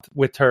month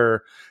with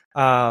her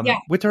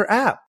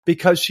app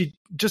because she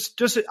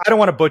just, I don't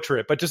want to butcher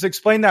it, but just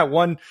explain that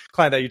one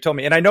client that you told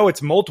me. And I know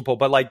it's multiple,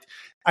 but like,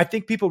 I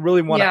think people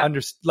really want to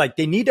understand, like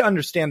they need to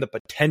understand the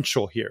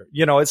potential here.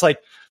 You know, it's like,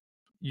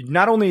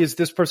 not only is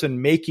this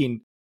person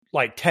making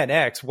like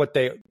 10x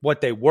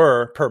what they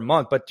were per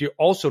month, but you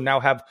also now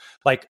have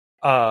like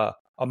a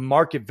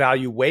market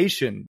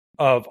valuation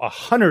of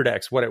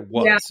 100x what it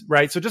was,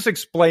 right? So just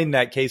explain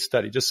that case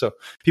study just so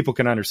people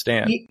can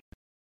understand.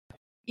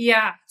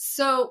 Yeah.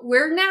 So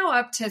we're now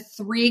up to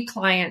 3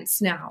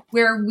 clients now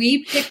where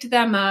we picked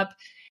them up,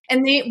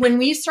 and when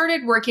we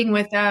started working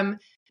with them,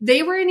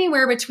 they were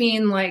anywhere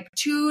between like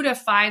 2,000 to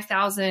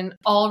 5,000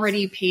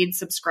 already paid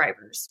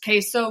subscribers.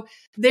 Okay. So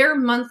their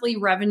monthly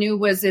revenue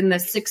was in the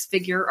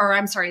 5-figure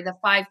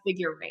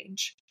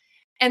range.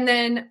 And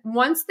then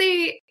once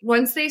they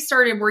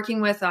started working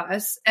with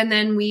us and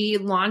then we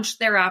launched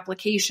their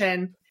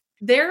application,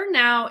 they're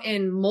now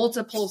in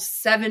multiple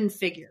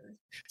 7-figure.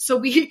 So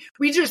we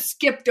just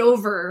skipped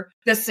over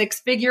the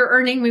 6-figure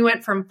earning. We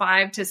went from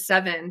 5 to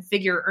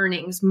 7-figure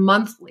earnings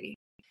monthly.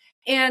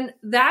 And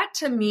that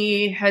to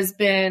me has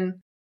been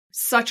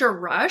such a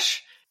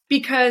rush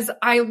because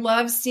I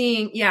love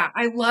seeing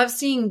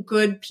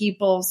good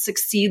people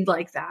succeed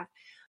like that.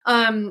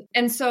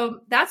 And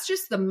so that's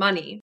just the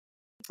money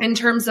in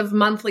terms of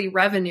monthly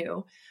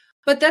revenue.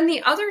 But then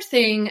the other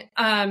thing,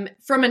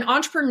 from an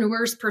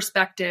entrepreneur's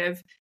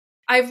perspective,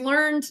 I've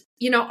learned,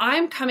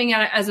 I'm coming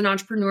at it as an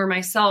entrepreneur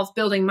myself,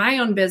 building my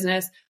own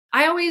business.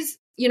 I always,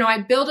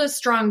 I build a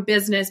strong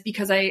business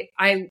because I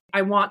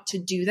want to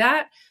do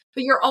that.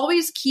 But you're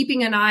always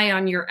keeping an eye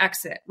on your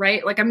exit,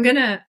 right? Like I'm going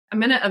to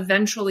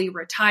eventually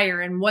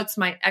retire, and what's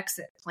my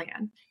exit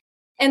plan?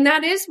 And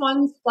that is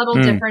one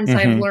subtle difference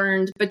I've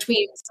learned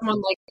between someone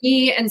like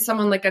me and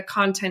someone like a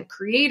content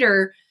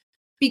creator,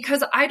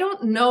 because I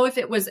don't know if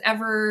it was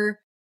ever,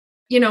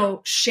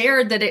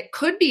 shared that it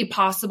could be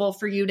possible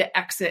for you to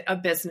exit a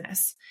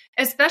business,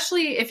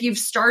 especially if you've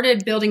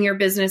started building your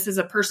business as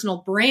a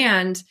personal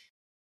brand.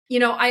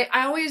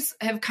 I always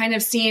have kind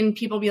of seen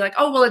people be like,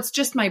 oh, well, it's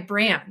just my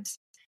brand.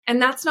 And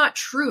that's not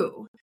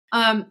true.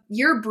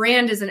 Your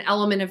brand is an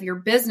element of your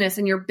business,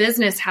 and your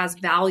business has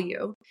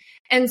value.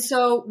 And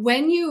so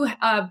when you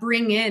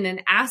bring in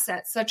an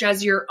asset such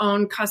as your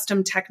own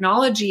custom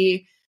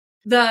technology,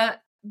 the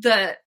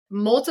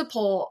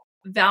multiple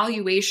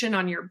valuation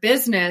on your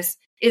business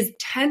is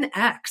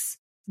 10x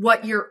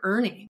what you're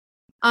earning,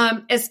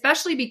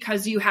 especially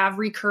because you have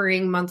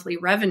recurring monthly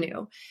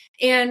revenue.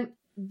 And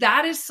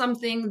that is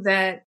something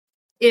that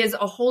is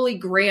a holy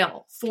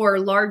grail for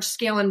large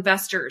scale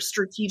investors,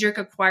 strategic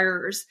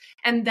acquirers.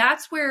 And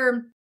that's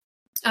where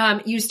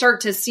you start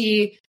to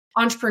see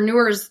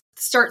entrepreneurs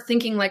start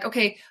thinking like,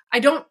 okay, I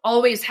don't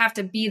always have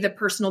to be the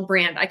personal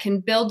brand. I can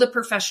build a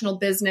professional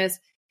business.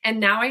 And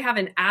now I have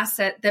an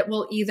asset that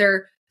will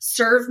either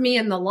serve me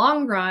in the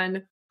long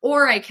run,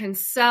 or I can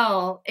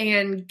sell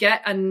and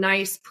get a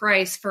nice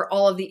price for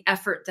all of the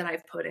effort that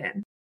I've put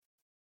in.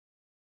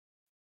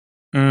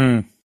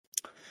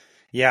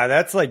 Yeah,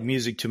 that's like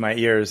music to my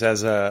ears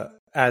as a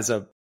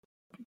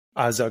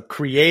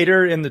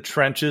creator in the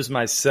trenches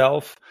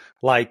myself,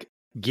 like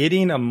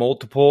getting a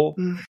multiple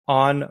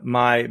on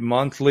my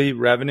monthly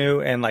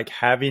revenue and like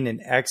having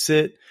an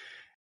exit.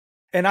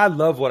 And I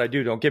love what I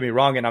do, don't get me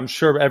wrong, and I'm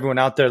sure everyone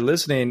out there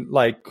listening,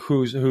 like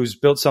who's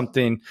built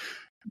something,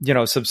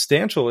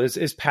 substantial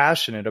is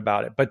passionate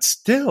about it. But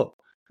still,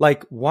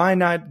 like, why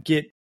not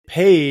get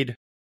paid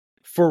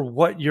for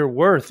what you're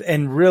worth?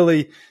 And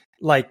really,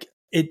 like,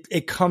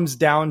 it comes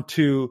down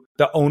to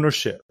the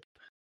ownership.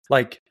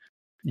 Like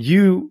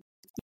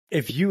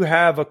if you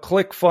have a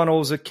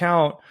ClickFunnels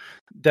account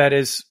that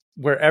is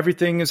where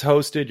everything is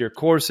hosted, your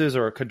courses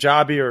or a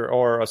Kajabi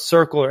or a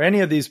Circle or any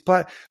of these,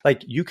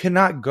 like you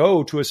cannot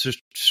go to a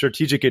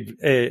strategic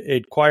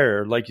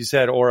acquirer, like you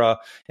said, or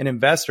an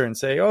investor and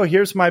say, oh,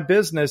 here's my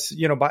business,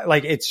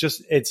 like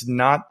it's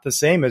not the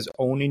same as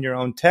owning your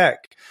own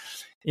tech,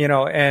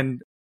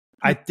 and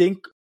I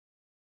think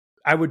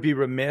I would be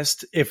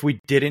remiss if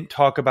we didn't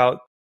talk about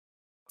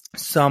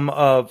some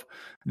of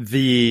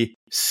the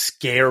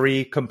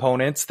scary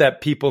components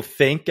that people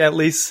think at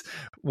least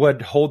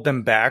would hold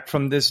them back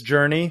from this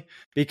journey.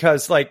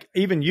 Because like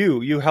even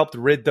you helped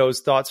rid those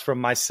thoughts from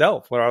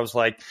myself, where I was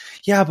like,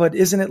 yeah, but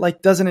isn't it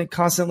like, doesn't it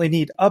constantly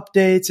need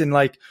updates? And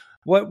like,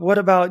 what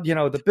about,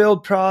 the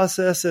build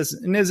process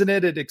and isn't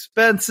it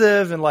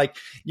expensive? And like,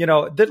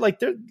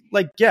 they're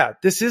like, yeah,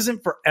 this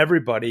isn't for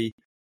everybody.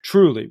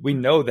 Truly. We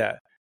know that.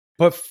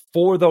 But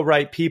for the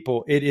right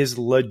people, it is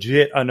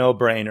legit a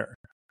no-brainer,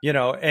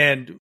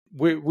 and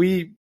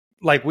we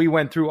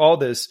went through all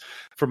this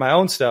for my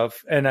own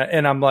stuff. And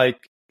I'm like,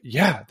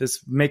 yeah,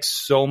 this makes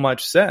so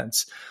much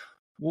sense.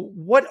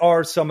 What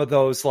are some of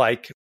those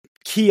like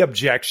key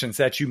objections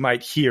that you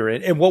might hear,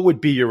 and what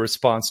would be your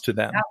response to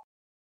them?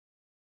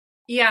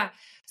 Yeah.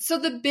 So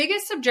the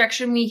biggest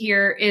objection we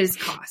hear is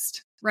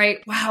cost, right?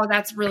 Wow,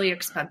 that's really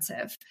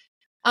expensive.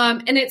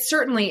 And it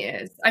certainly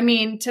is. I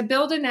mean, to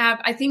build an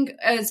app, I think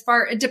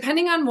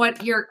depending on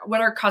what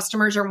our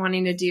customers are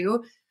wanting to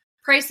do,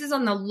 prices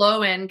on the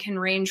low end can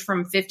range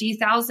from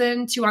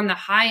 50,000 to on the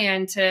high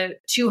end to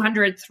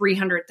 200,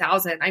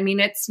 300,000. I mean,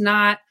 it's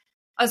not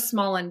a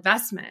small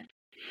investment.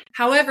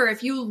 However,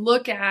 if you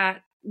look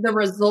at the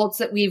results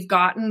that we've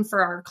gotten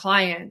for our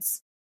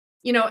clients,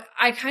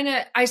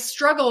 I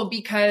struggle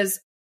because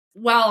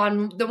while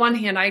on the one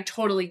hand, I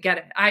totally get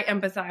it. I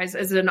empathize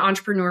as an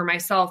entrepreneur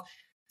myself.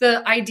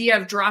 The idea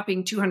of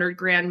dropping 200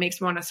 grand makes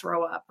me want to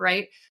throw up,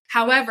 right?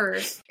 However,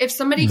 if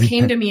somebody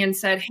came to me and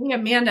said, "Hey,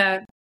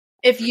 Amanda,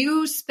 if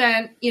you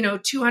spent,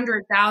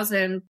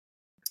 200,000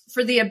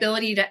 for the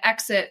ability to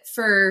exit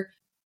for,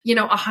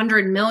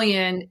 100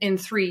 million in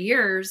 3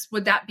 years,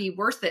 would that be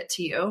worth it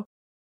to you?"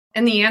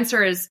 And the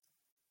answer is,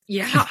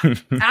 yeah,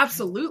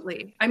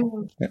 absolutely. I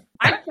mean,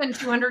 I'd spend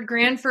 200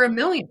 grand for $1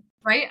 million,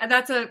 right?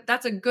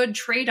 That's a good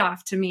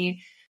trade-off to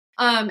me.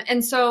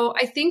 And so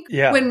I think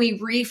when we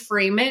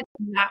reframe it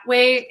that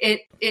way,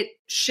 it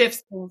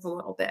shifts things a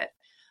little bit.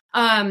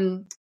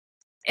 And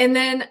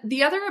then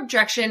the other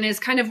objection is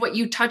kind of what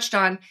you touched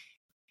on.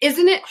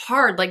 Isn't it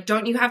hard? Like,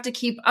 don't you have to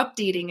keep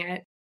updating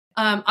it,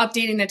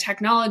 updating the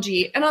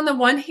technology? And on the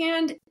one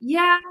hand,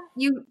 yeah,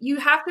 you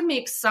have to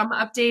make some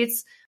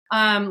updates.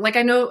 Like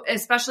I know,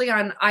 especially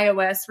on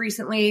iOS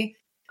recently,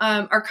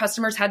 our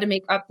customers had to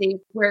make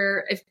updates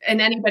where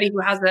and anybody who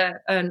has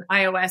an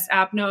iOS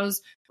app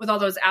knows with all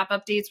those app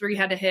updates where you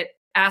had to hit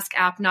ask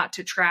app not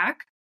to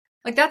track,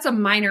 like that's a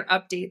minor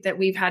update that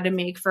we've had to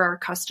make for our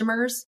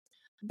customers.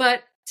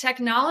 But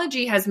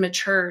technology has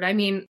matured. I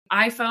mean,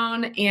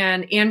 iPhone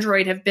and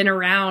Android have been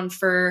around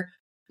for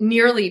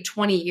nearly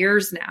 20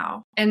 years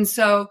now. And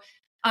so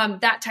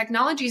that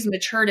technology's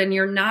matured and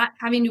you're not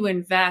having to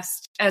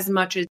invest as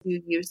much as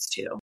you used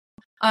to.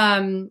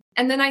 And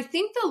then I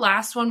think the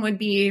last one would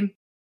be,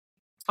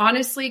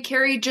 honestly,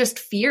 Carrie, just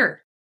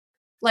fear.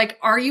 Like,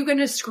 are you going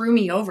to screw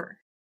me over?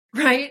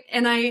 Right.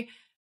 And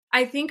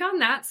I think on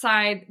that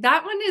side,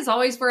 that one is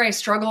always where I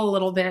struggle a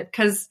little bit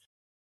because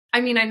I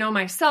mean, I know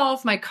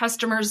myself, my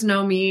customers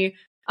know me.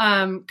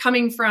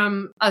 Coming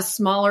from a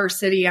smaller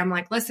city, I'm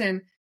like,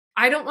 listen,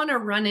 I don't want to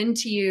run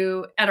into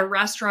you at a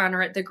restaurant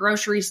or at the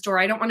grocery store.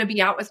 I don't want to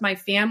be out with my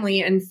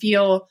family and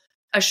feel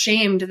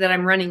ashamed that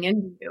I'm running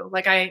into you.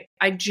 Like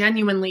I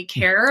genuinely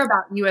care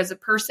about you as a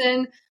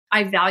person.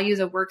 I value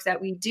the work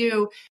that we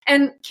do.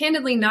 And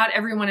candidly, not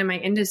everyone in my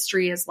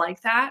industry is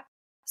like that.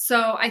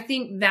 So I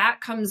think that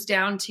comes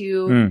down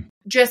to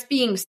just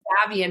being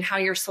savvy in how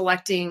you're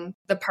selecting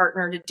the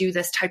partner to do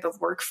this type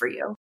of work for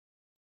you.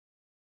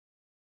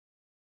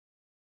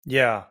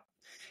 Yeah.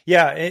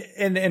 Yeah.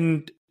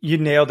 And you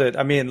nailed it.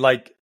 I mean,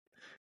 like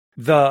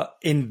the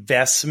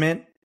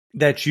investment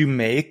that you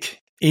make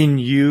in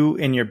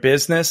your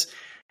business,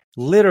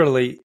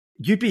 literally,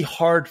 you'd be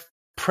hard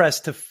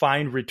pressed to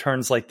find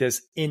returns like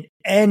this in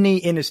any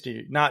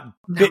industry, not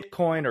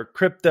Bitcoin or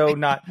crypto,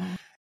 not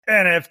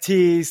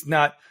NFTs,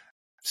 not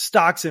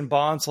stocks and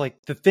bonds.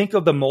 Like to think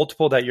of the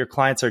multiple that your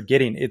clients are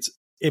getting,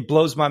 it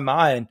blows my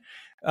mind.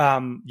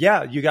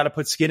 Yeah, you got to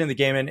put skin in the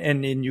game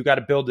and you got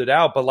to build it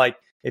out. But like,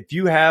 if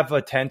you have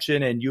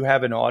attention and you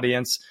have an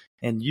audience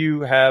and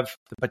you have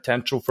the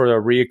potential for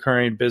a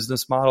reoccurring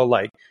business model,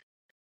 like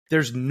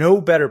there's no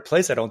better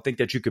place, I don't think,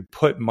 that you could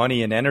put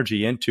money and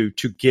energy into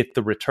to get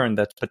the return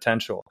that's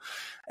potential.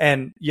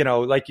 And,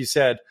 like you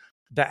said,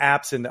 the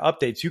apps and the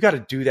updates, you got to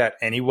do that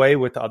anyway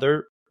with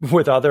other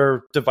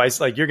devices.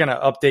 Like you're going to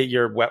update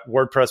your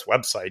WordPress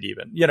website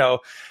even,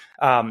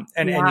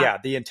 and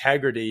the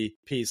integrity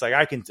piece, like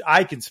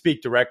I can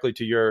speak directly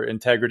to your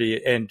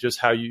integrity and just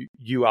how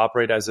you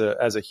operate as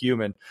a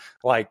human.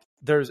 Like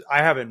I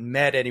haven't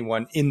met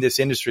anyone in this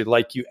industry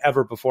like you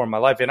ever before in my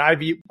life. And I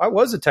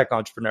was a tech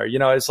entrepreneur,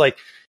 it's like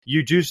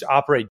you just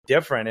operate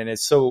different and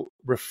it's so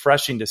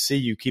refreshing to see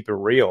you keep it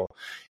real.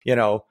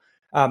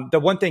 The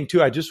one thing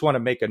too, I just want to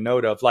make a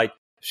note of, like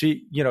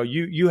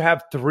you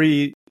have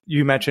 3,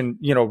 you mentioned,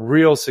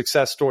 real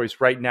success stories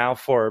right now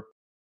for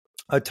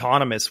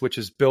Autonomous, which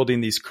is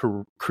building these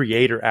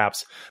creator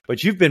apps,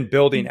 but you've been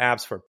building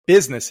apps for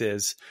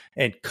businesses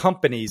and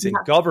companies and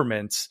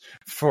governments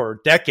for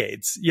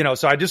decades,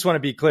 so I just want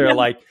to be clear,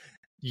 like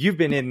you've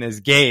been in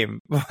this game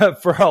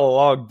for a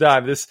long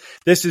time. This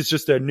is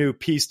just a new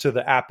piece to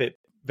the AppIt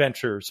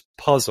Ventures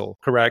puzzle,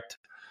 correct?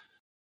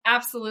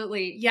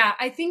 Absolutely. Yeah.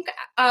 I think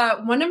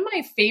one of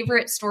my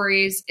favorite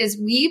stories is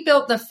we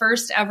built the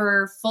first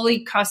ever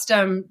fully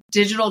custom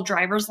digital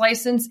driver's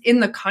license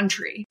in the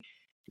country.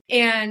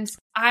 And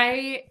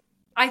I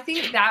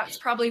think that's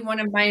probably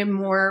one of my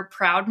more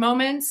proud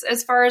moments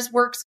as far as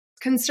work's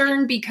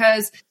concerned,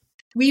 because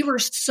we were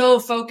so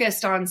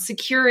focused on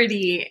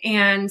security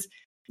and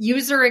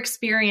user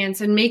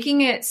experience and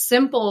making it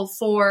simple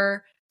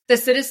for the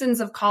citizens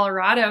of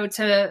Colorado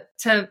to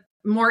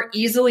more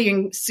easily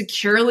and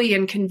securely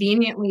and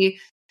conveniently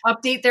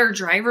update their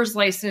driver's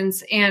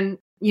license and,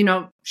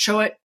 show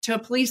it to a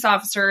police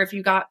officer if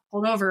you got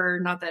pulled over.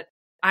 Not that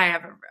I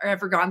have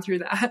ever gone through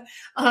that.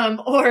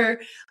 Or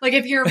like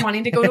if you're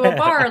wanting to go to a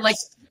bar, like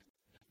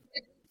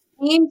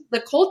change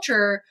the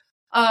culture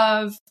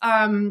of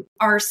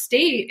our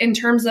state in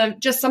terms of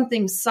just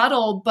something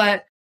subtle,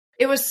 but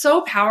it was so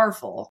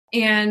powerful.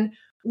 And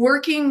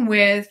working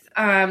with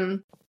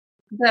the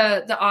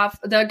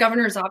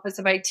governor's office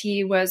of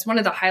IT was one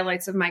of the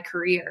highlights of my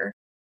career.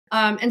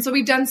 And so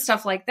we've done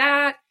stuff like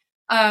that.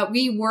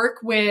 We work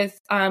with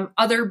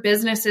other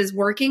businesses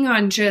working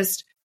on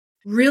just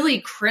really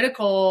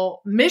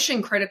critical,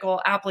 mission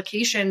critical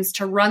applications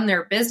to run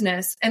their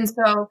business. And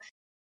so,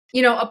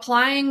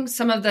 applying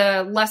some of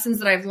the lessons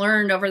that I've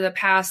learned over the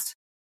past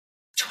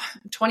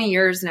 20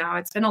 years now,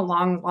 it's been a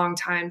long, long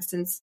time,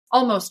 since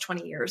almost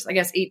 20 years, I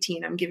guess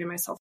 18, I'm giving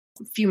myself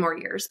a few more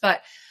years,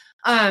 but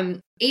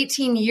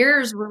 18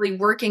 years really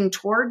working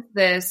toward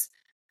this.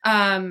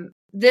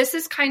 This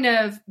is kind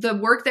of the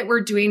work that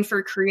we're doing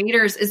for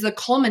creators is the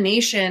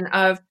culmination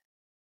of,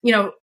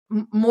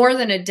 more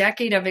than a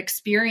decade of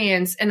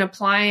experience and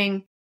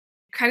applying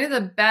kind of the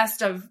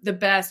best of the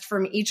best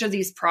from each of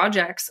these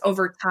projects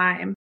over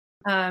time.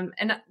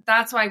 And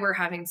that's why we're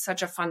having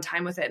such a fun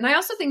time with it. And I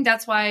also think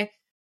that's why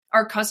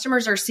our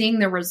customers are seeing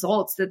the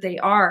results that they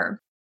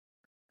are.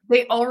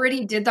 They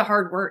already did the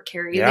hard work,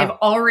 Carrie. Yeah. They've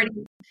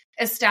already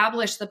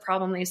established the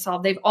problem they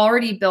solved. They've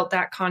already built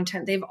that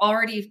content. They've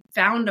already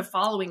found a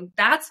following.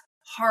 That's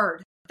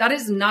hard. That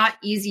is not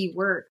easy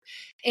work.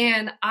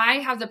 And I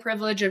have the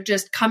privilege of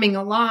just coming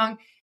along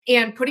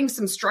and putting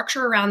some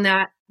structure around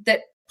that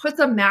puts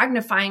a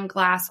magnifying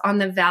glass on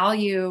the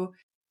value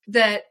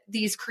that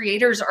these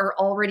creators are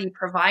already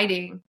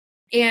providing.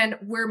 And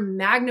we're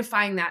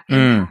magnifying that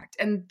impact.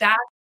 And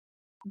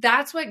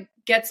that's what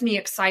gets me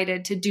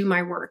excited to do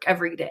my work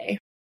every day.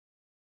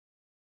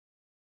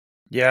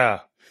 Yeah.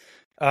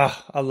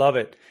 I love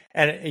it.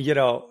 And,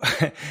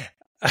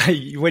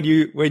 when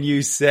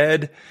you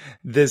said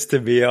this to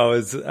me,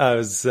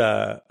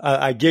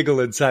 I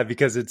giggle inside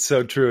because it's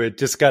so true. It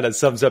just kind of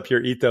sums up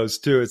your ethos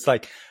too. It's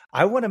like,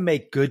 I want to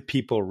make good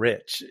people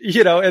rich,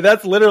 and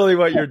that's literally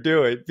what you're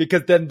doing,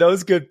 because then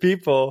those good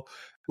people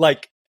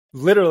like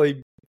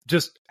literally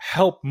just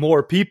help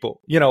more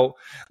people,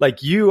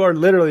 like you are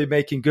literally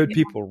making good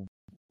people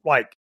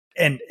like,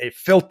 and a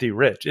filthy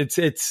rich.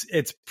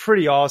 It's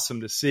pretty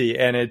awesome to see.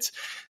 And it's,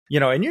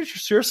 and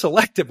you're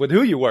selective with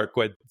who you work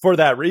with for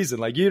that reason.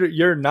 Like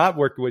you're not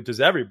working with just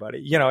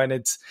everybody, and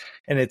it's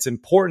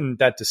important,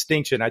 that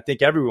distinction. I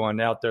think everyone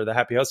out there, the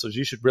happy hustlers,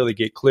 you should really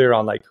get clear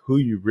on like who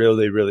you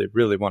really, really,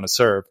 really want to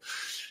serve,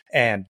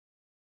 and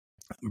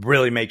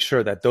really make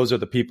sure that those are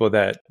the people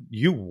that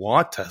you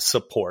want to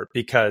support,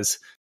 because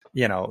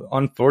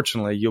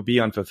unfortunately you'll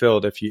be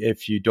unfulfilled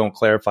if you don't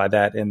clarify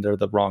that and they're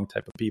the wrong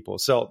type of people.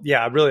 So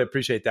yeah, I really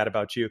appreciate that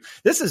about you.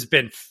 This has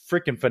been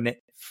freaking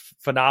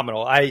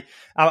phenomenal.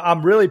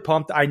 I'm really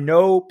pumped. I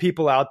know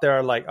people out there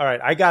are like, all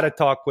right, I got to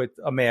talk with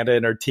Amanda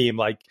and her team.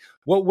 Like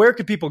where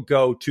could people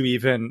go to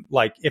even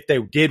like, if they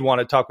did want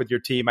to talk with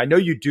your team? I know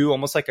you do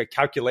almost like a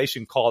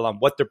calculation call on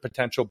what their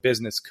potential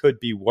business could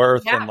be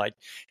worth, and like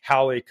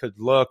how it could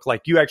look.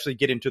 Like you actually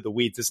get into the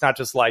weeds. It's not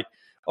just like,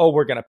 oh,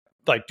 we're going to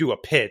like do a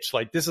pitch.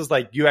 Like this is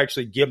like, you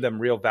actually give them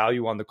real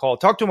value on the call.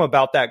 Talk to them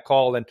about that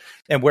call and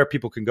where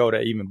people can go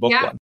to even book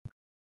one.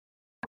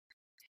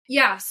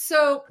 Yeah.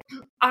 So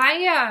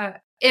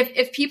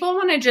if people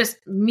want to just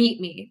meet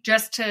me,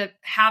 just to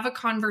have a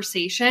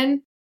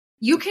conversation,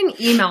 you can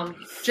email me.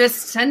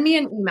 Just send me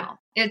an email.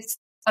 It's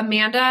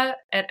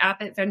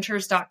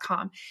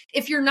Amanda@AppItVentures.com.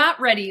 If you're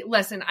not ready,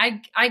 listen,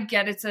 I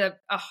get it's a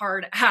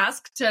hard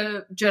ask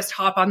to just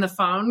hop on the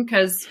phone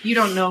because you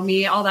don't know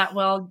me all that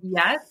well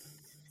yet.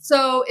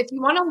 So if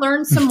you want to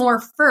learn some more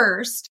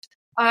first,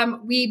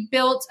 we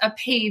built a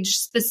page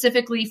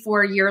specifically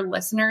for your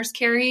listeners,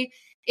 Carrie.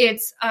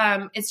 It's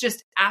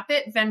just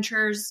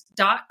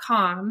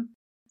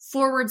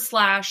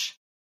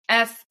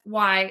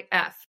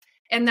appitVentures.com/FYF.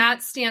 And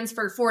that stands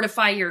for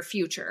Fortify Your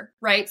Future,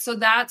 right? So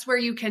that's where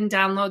you can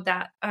download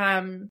that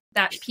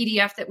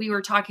PDF that we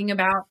were talking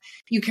about.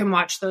 You can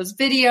watch those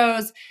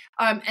videos.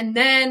 And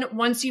then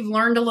once you've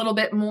learned a little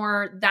bit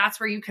more, that's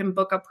where you can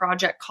book a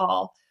project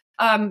call.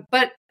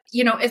 But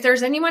if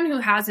there's anyone who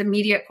has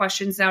immediate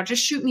questions now,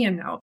 just shoot me a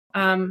note.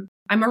 I'm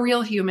a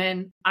real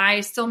human. I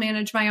still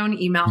manage my own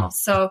email,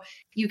 so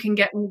you can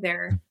get me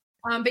there.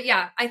 But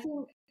yeah, I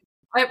think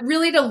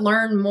really to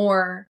learn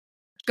more,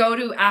 go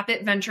to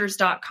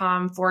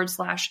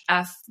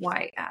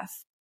appitventures.com/FYF.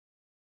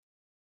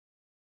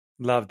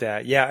 Love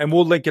that. Yeah. And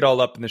we'll link it all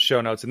up in the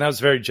show notes. And that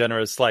was very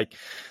generous. Like,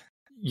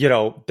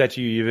 that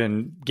you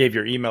even gave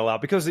your email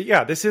out, because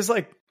this is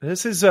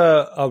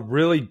a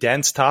really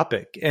dense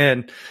topic,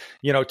 and,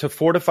 to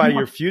fortify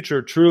your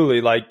future,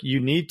 truly, like you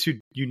need to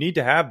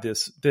have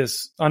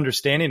this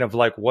understanding of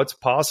like what's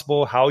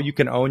possible, how you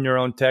can own your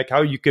own tech,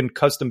 how you can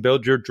custom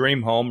build your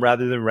dream home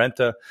rather than rent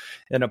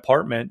an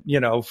apartment,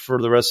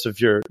 for the rest of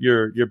your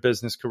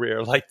business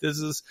career. Like this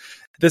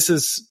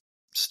is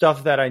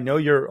stuff that I know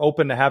you're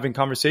open to having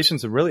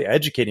conversations and really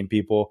educating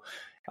people.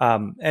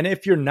 And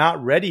if you're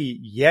not ready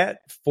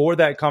yet for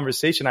that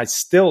conversation, I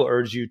still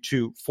urge you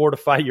to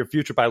fortify your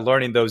future by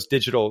learning those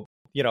digital,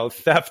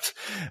 theft,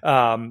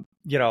 those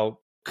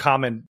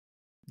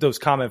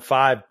common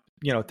five,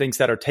 things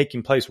that are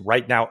taking place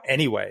right now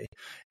anyway,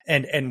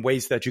 and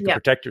ways that you can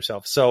protect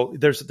yourself. So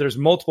there's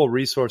multiple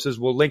resources.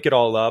 We'll link it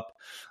all up.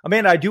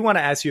 Amanda, I do want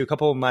to ask you a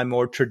couple of my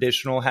more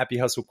traditional Happy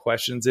Hustle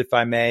questions, if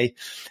I may.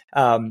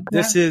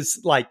 This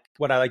is like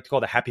what I like to call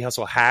the Happy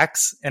Hustle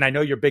hacks. And I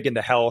know you're big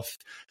into health.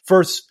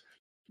 First,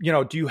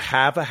 do you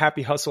have a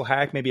Happy Hustle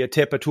hack, maybe a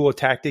tip, a tool, a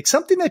tactic,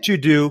 something that you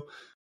do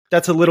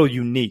that's a little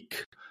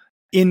unique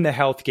in the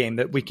health game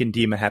that we can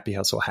deem a Happy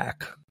Hustle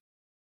hack?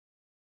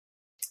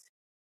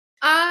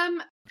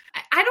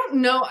 I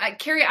don't know,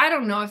 Carrie, I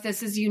don't know if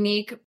this is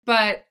unique,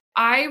 but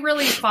I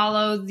really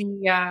follow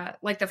the,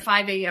 like the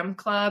 5 a.m.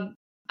 club.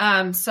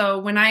 So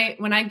when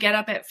I get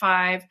up at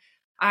 5,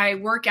 I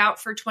work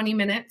out for 20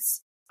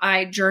 minutes.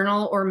 I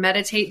journal or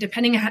meditate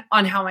depending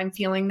on how I'm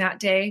feeling that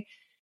day.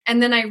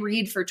 And then I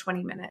read for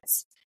 20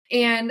 minutes.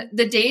 And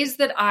the days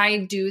that I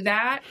do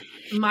that,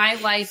 my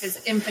life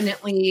is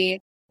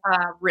infinitely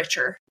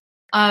richer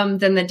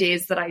than the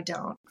days that I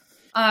don't.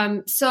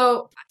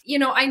 So,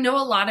 I know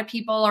a lot of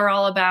people are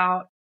all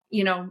about,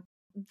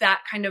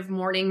 that kind of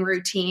morning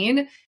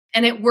routine,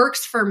 and it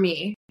works for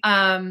me.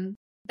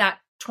 That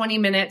 20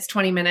 minutes,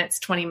 20 minutes,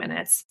 20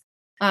 minutes.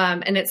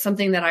 And it's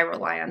something that I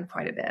rely on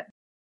quite a bit.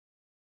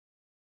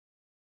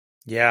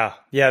 Yeah,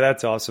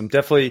 that's awesome.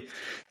 Definitely,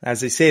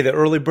 as they say, the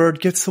early bird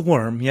gets the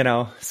worm,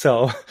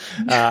 so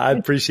I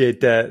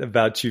appreciate that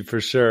about you for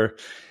sure.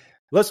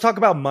 Let's talk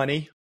about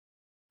money.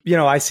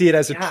 I see it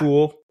as a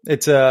tool.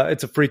 It's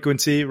a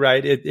frequency,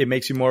 right? It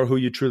makes you more who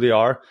you truly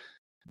are.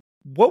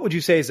 What would you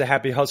say is a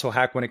Happy Hustle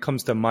hack when it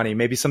comes to money?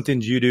 Maybe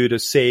something you do to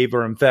save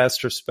or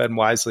invest or spend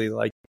wisely,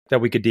 like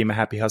that we could deem a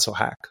Happy Hustle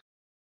hack.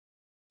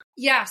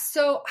 Yeah.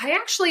 So I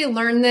actually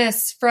learned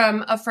this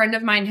from a friend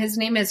of mine. His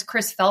name is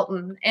Chris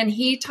Felton, and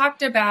he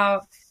talked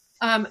about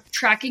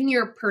tracking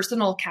your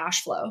personal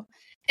cash flow.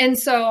 And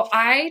so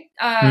I,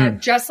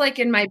 just like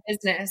in my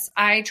business,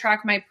 I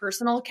track my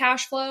personal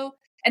cash flow.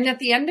 And at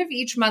the end of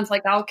each month,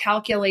 like I'll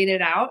calculate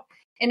it out.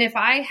 And if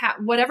I have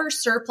whatever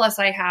surplus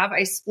I have,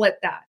 I split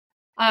that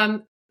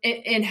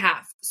in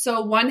half.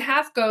 So one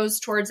half goes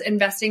towards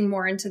investing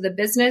more into the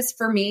business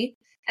for me,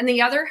 and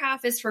the other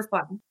half is for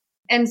fun.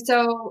 And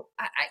so,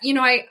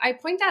 I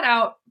point that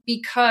out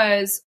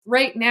because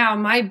right now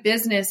my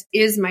business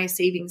is my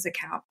savings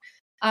account.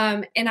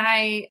 And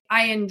I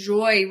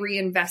enjoy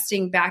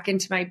reinvesting back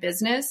into my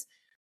business,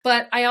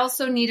 but I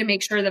also need to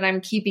make sure that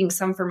I'm keeping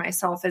some for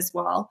myself as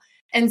well.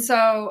 And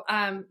so,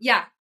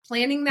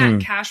 planning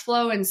that cash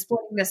flow and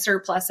splitting the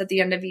surplus at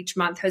the end of each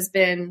month has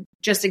been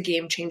just a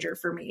game changer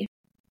for me.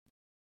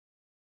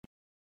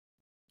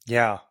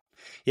 Yeah,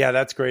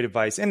 that's great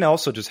advice. And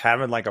also just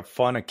having like a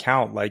fun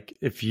account. Like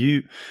if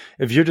you're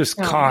just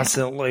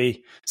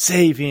constantly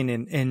saving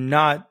and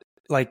not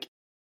like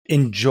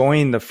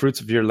enjoying the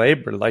fruits of your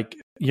labor, like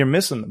you're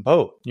missing the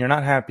boat. You're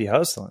not happy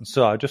hustling.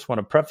 So I just want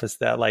to preface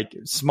that, like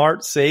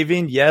smart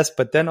saving, yes,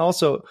 but then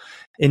also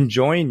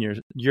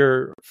enjoying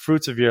your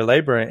fruits of your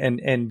labor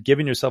and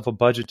giving yourself a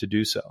budget to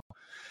do so.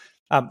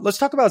 Let's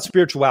talk about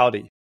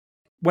spirituality.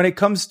 When it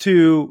comes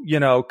to,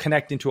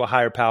 connecting to a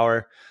higher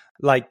power,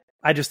 like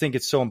I just think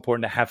it's so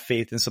important to have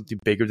faith in something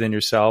bigger than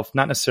yourself,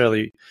 not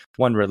necessarily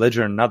one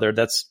religion or another.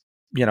 That's,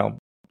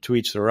 to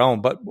each their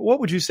own. But what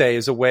would you say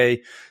is a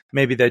way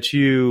maybe that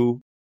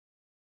you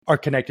are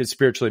connected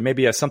spiritually?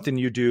 Maybe as something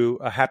you do,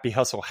 a Happy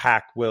Hustle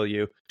hack, will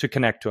you, to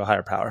connect to a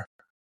higher power?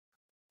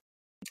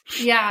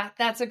 Yeah,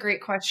 that's a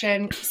great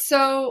question.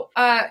 So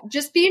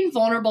just being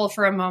vulnerable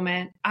for a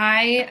moment,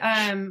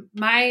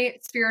 my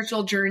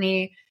spiritual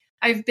journey,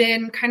 I've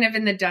been kind of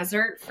in the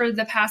desert for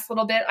the past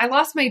little bit. I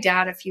lost my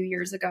dad a few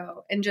years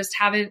ago and just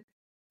haven't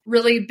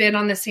really been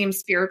on the same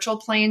spiritual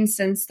plane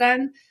since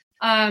then.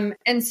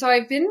 And so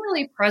I've been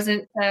really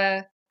present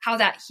to how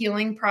that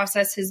healing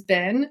process has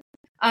been.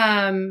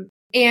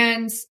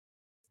 And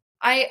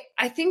I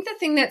think the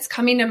thing that's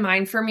coming to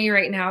mind for me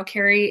right now,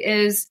 Carrie,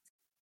 is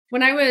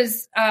when I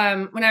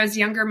was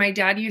younger, my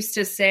dad used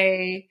to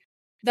say,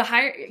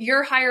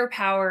 your higher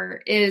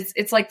power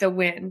it's like the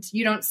wind.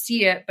 You don't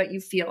see it, but you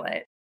feel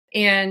it.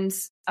 And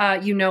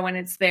when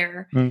it's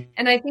there.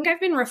 And I think I've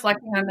been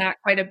reflecting on that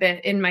quite a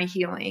bit in my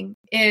healing,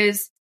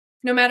 is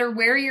no matter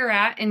where you're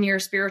at in your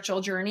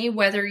spiritual journey,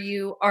 whether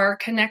you are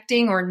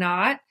connecting or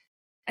not,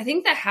 I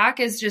think the hack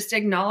is just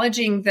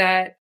acknowledging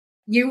that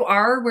you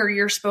are where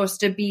you're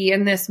supposed to be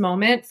in this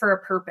moment for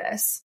a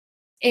purpose,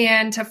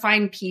 and to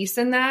find peace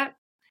in that.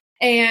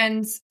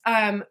 And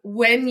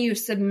when you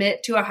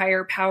submit to a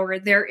higher power,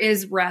 there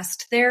is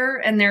rest there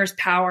and there's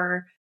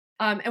power.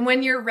 And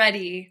when you're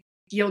ready,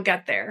 you'll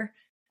get there.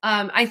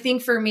 I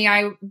think for me,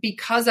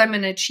 because I'm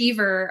an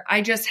achiever,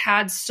 I just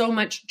had so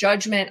much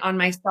judgment on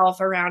myself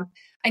around,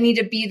 I need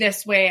to be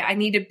this way. I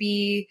need to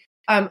be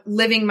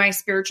living my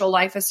spiritual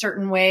life a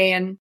certain way.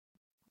 And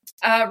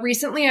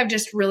recently I've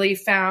just really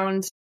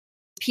found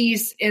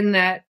peace in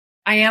that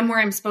I am where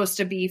I'm supposed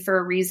to be for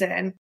a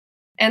reason.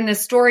 And the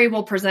story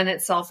will present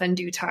itself in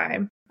due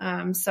time.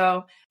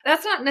 So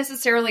that's not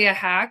necessarily a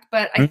hack,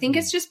 but I think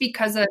it's just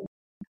because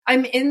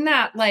I'm in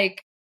that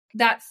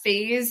that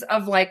phase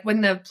of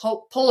when the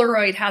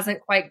Polaroid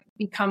hasn't quite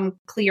become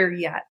clear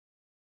yet.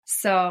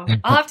 So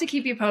I'll have to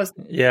keep you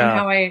posted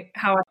on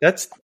how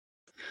that's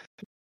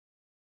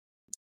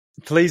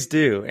please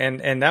do.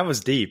 And that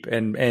was deep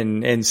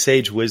and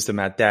sage wisdom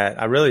at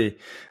that. I really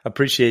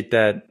appreciate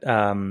that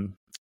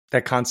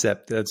that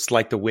concept. That's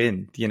like the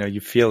wind, you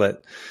feel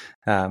it,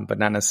 but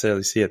not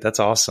necessarily see it. That's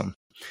awesome.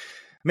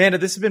 Amanda,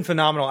 this has been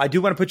phenomenal. I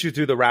do want to put you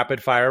through the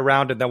rapid fire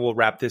round, and then we'll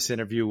wrap this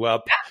interview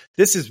up.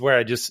 This is where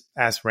I just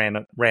ask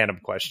random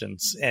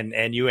questions,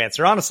 and you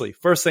answer honestly.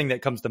 First thing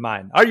that comes to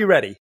mind. Are you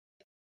ready?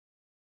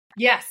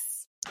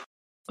 Yes.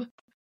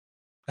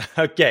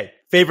 Okay.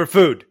 Favorite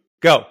food?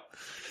 Go.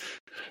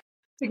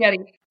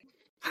 Spaghetti.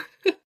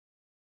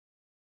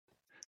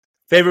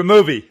 Favorite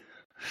movie?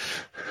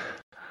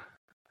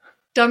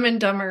 Dumb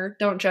and Dumber.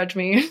 Don't judge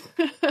me.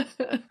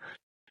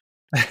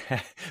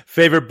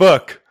 Favorite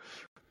book?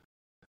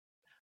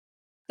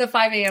 The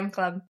 5 a.m.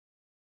 Club.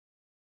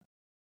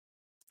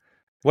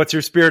 What's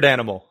your spirit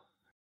animal?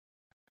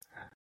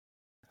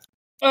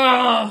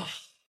 Oh,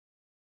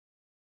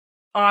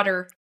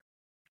 otter.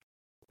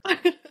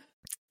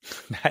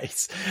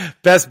 Nice.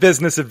 Best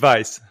business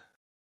advice?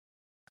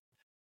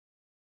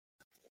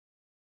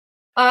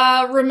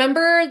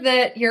 Remember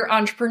that your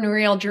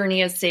entrepreneurial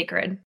journey is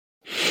sacred.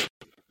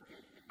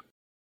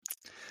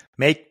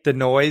 Make the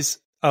noise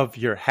of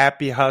your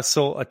happy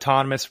hustle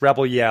autonomous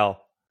rebel yell.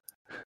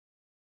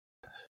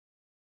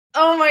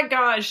 Oh my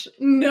gosh.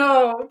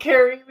 No,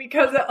 Carrie,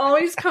 because it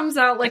always comes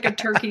out like a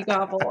turkey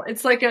gobble.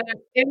 It's like an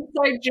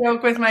inside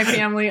joke with my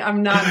family.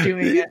 I'm not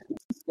doing it.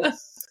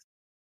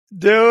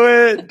 Do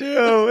it.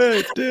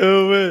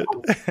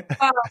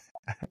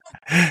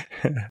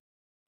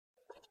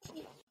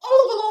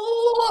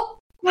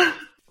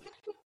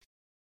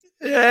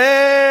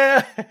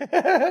 Yeah.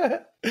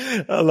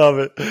 I love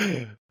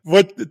it.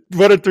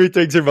 What are 3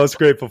 things you're most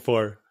grateful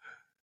for?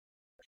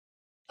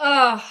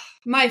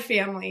 My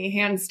family,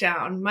 hands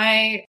down.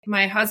 My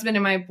husband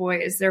and my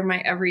boys, they're my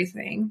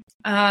everything.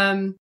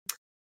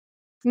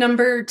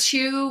 Number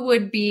 2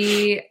 would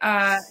be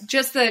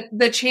just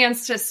the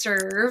chance to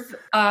serve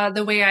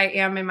the way I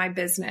am in my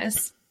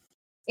business.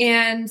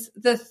 And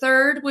the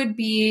third would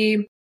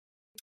be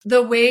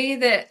the way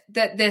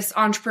that this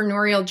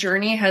entrepreneurial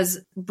journey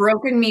has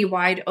broken me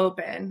wide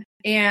open,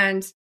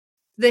 and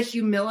the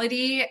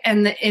humility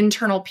and the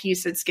internal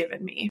peace it's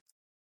given me.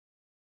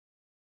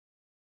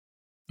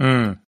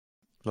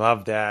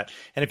 Love that.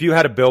 And if you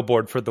had a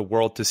billboard for the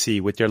world to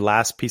see with your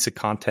last piece of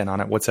content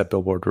on it, what's that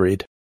billboard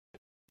read?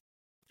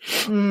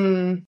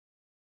 Don't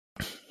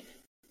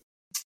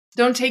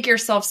take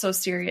yourself so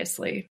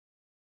seriously.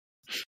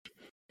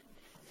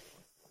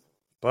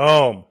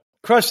 Boom.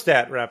 Crush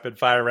that rapid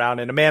fire round.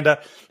 And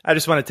Amanda, I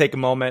just want to take a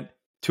moment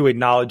to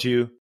acknowledge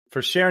you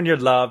for sharing your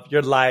love,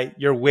 your light,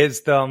 your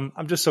wisdom.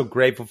 I'm just so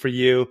grateful for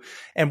you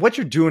and what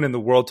you're doing in the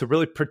world to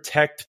really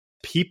protect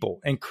people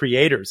and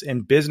creators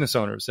and business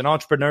owners and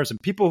entrepreneurs and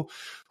people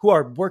who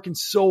are working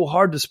so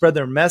hard to spread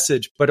their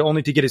message, but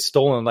only to get it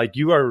stolen. Like,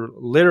 you are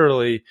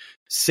literally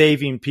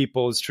saving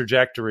people's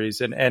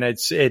trajectories. And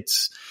it's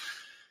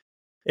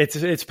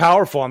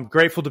powerful. I'm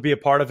grateful to be a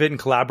part of it and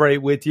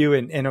collaborate with you.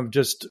 And I'm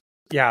just,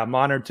 I'm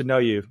honored to know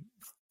you.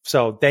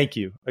 So thank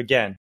you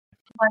again.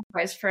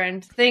 Likewise,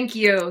 friend. Thank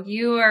you.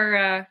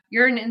 You're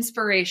an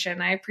inspiration.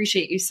 I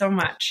appreciate you so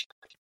much.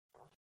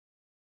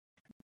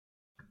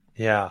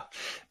 Yeah,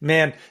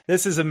 man,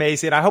 this is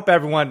amazing. I hope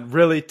everyone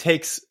really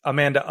takes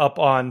Amanda up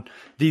on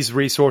these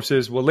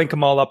resources. We'll link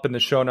them all up in the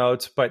show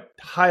notes, but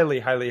highly,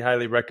 highly,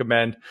 highly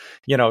recommend,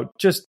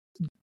 just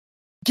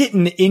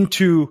getting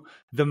into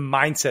the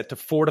mindset to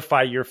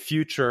fortify your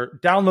future.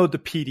 Download the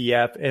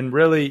PDF and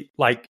really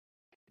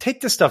take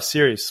this stuff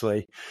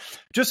seriously.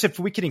 Just if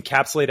we can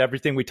encapsulate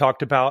everything we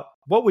talked about,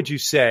 what would you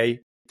say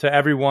to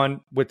everyone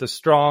with a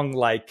strong,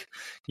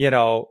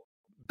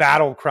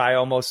 battle cry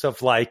almost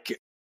of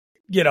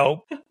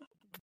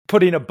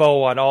putting a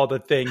bow on all the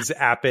things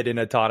AppIt and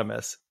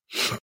autonomous?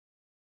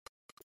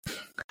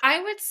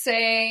 I would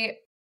say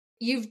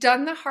you've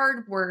done the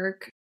hard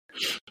work.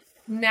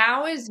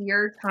 Now is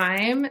your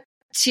time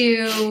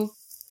to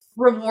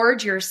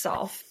reward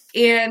yourself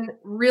and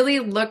really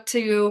look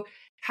to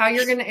how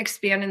you're going to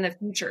expand in the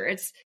future.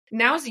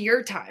 Now's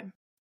your time.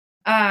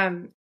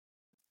 Kind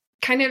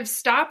of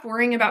stop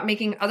worrying about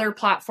making other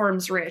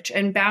platforms rich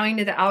and bowing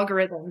to the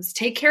algorithms.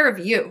 Take care of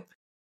you.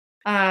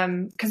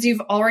 Because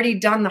you've already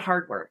done the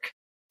hard work.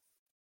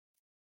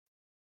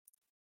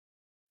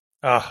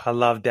 Oh, I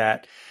love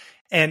that.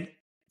 And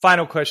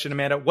final question,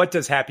 Amanda, what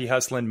does happy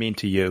hustling mean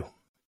to you?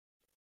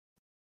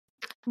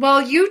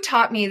 Well, you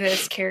taught me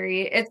this,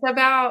 Carrie. It's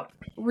about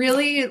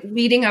really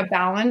leading a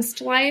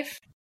balanced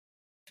life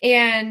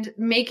and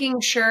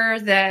making sure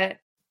that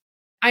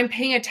I'm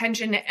paying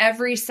attention to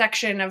every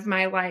section of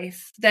my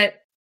life, that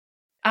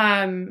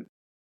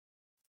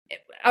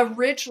a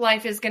rich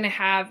life is going to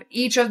have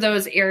each of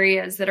those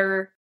areas that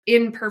are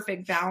in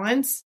perfect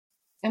balance.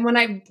 And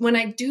when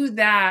I do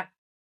that,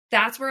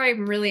 that's where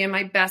I'm really in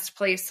my best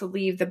place to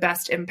leave the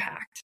best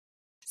impact.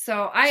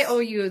 So I owe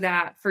you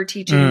that for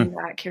teaching me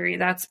that, Carrie.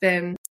 That's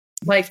been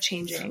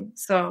life-changing.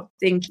 So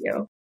thank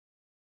you.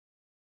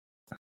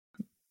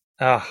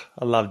 I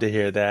love to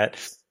hear that.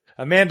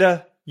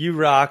 Amanda, you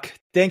rock.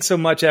 Thanks so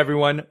much,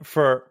 everyone,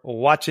 for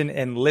watching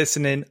and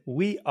listening.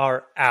 We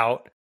are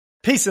out.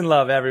 Peace and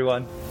love,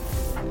 everyone.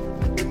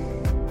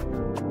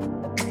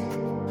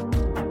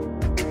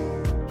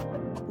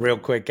 Real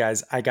quick,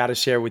 guys, I got to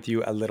share with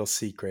you a little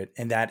secret,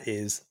 and that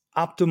is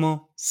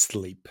optimal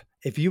sleep.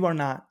 If you are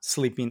not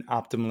sleeping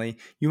optimally,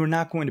 you are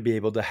not going to be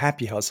able to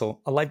happy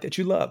hustle a life that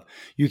you love.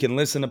 You can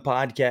listen to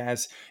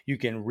podcasts, you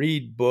can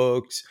read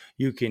books,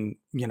 you can,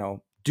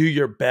 do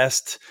your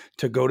best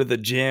to go to the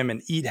gym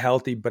and eat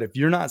healthy. But if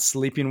you're not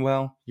sleeping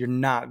well, you're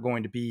not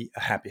going to be a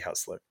happy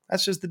hustler.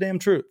 That's just the damn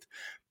truth.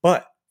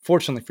 But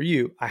fortunately for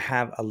you, I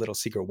have a little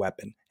secret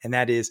weapon, and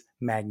that is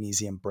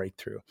magnesium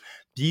breakthrough.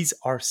 These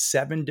are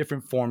 7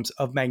 different forms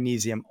of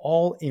magnesium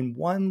all in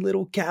one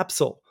little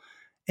capsule.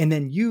 And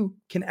then you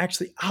can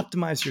actually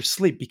optimize your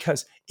sleep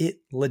because it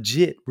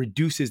legit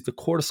reduces the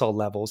cortisol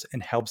levels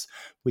and helps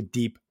with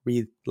deep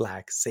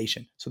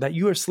relaxation so that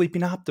you are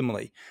sleeping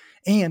optimally.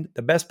 And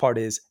the best part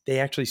is they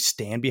actually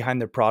stand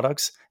behind their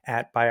products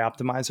at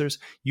Bioptimizers.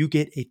 You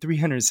get a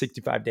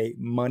 365-day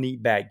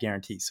money-back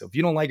guarantee. So if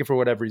you don't like it for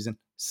whatever reason,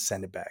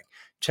 send it back.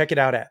 Check it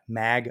out at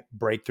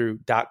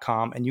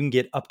magbreakthrough.com and you can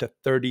get up to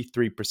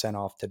 33%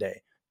 off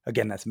today.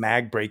 Again, that's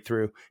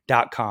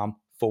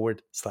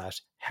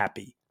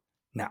magbreakthrough.com/happy.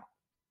 Now,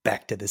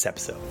 back to this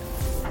episode.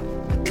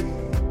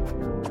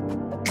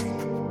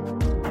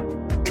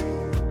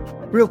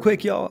 Real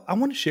quick, y'all, I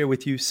want to share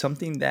with you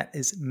something that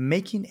is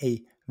making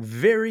a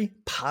very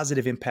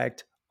positive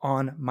impact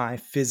on my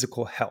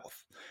physical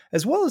health,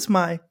 as well as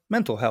my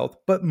mental health,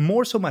 but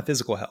more so my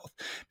physical health,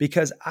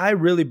 because I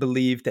really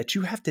believe that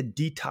you have to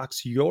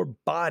detox your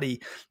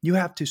body. You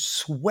have to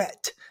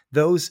sweat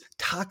those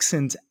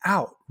toxins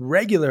out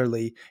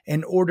regularly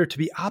in order to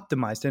be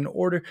optimized, in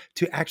order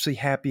to actually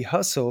happy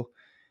hustle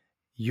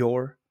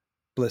your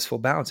blissful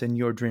balance and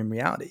your dream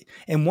reality.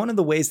 And one of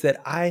the ways that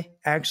I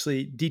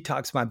actually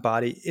detox my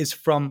body is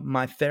from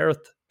my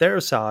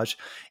Therasage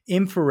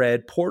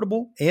infrared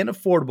portable and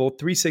affordable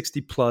 360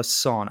 plus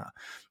sauna.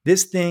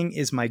 This thing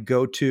is my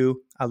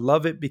go-to. I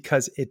love it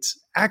because it's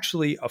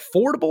actually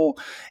affordable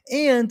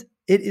and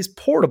it is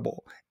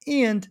portable.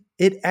 And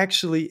it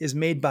actually is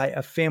made by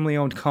a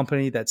family-owned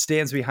company that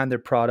stands behind their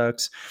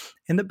products.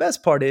 And the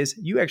best part is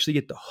you actually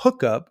get the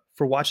hookup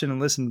for watching and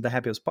listening to the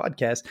Happy House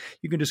podcast.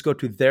 You can just go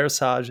to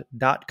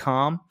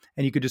therasage.com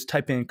and you could just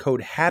type in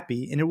code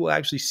HAPPY and it will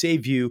actually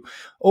save you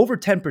over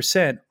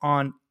 10%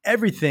 on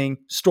everything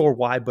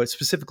store-wide, but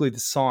specifically the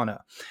sauna.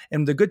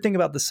 And the good thing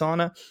about the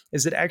sauna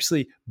is it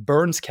actually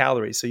burns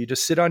calories. So you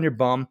just sit on your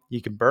bum,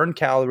 you can burn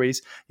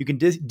calories, you can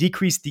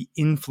decrease the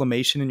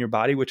inflammation in your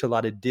body, which a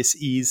lot of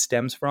dis-ease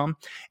stems from,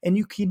 and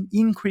you can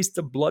increase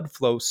the blood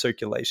flow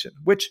circulation,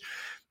 which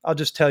I'll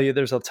just tell you,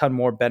 there's a ton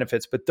more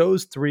benefits, but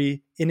those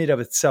 3 in and of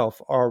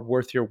itself are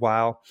worth your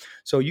while.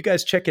 So you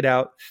guys check it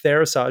out.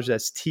 Therasage,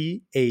 that's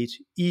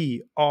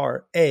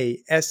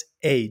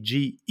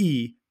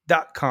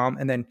THERASAGE.com.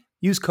 And then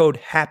use code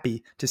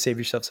HAPPY to save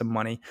yourself some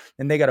money.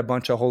 And they got a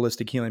bunch of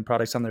holistic healing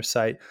products on their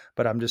site,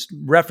 but I'm just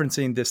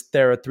referencing this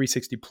Thera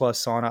 360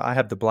 Plus sauna. I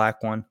have the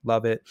black one,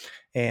 love it.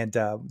 And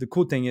the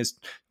cool thing is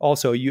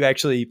also you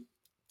actually,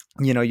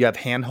 you have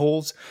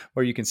handholds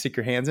where you can stick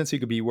your hands in. So you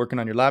could be working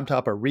on your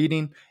laptop or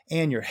reading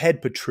and your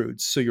head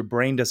protrudes so your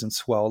brain doesn't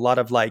swell. A lot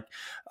of like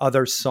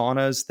other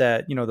saunas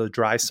that, the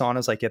dry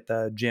saunas like at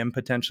the gym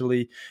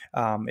potentially,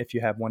 if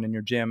you have one in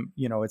your gym,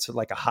 it's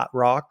like a hot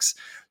rocks.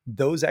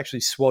 Those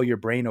actually swell your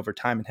brain over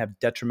time and have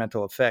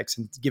detrimental effects.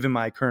 And given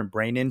my current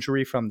brain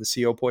injury from the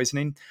CO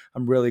poisoning,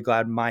 I'm really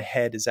glad my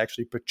head is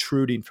actually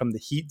protruding from the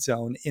heat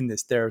zone in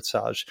this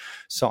Therasage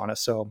sauna.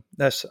 So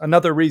that's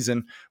another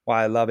reason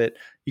why I love it.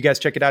 You guys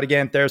check it out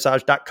again,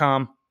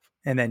 therasage.com,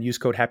 and then use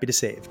code HAPPY to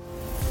save.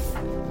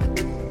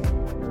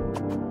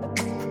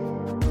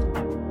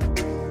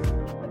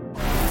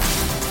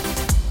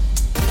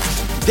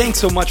 Thanks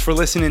so much for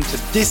listening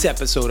to this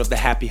episode of the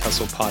Happy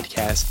Hustle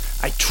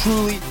podcast. I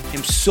truly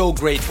am so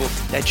grateful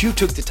that you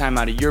took the time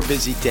out of your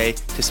busy day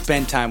to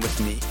spend time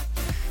with me.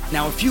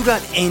 Now, if you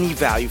got any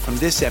value from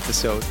this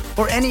episode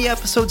or any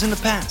episodes in the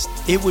past,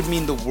 it would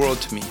mean the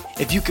world to me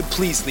if you could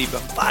please leave a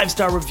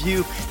 5-star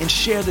review and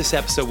share this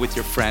episode with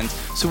your friends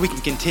so we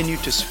can continue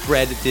to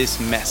spread this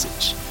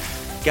message.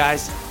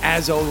 Guys,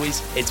 as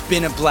always, it's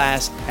been a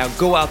blast. Now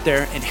go out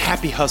there and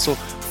happy hustle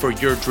for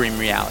your dream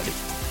reality.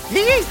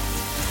 Yee!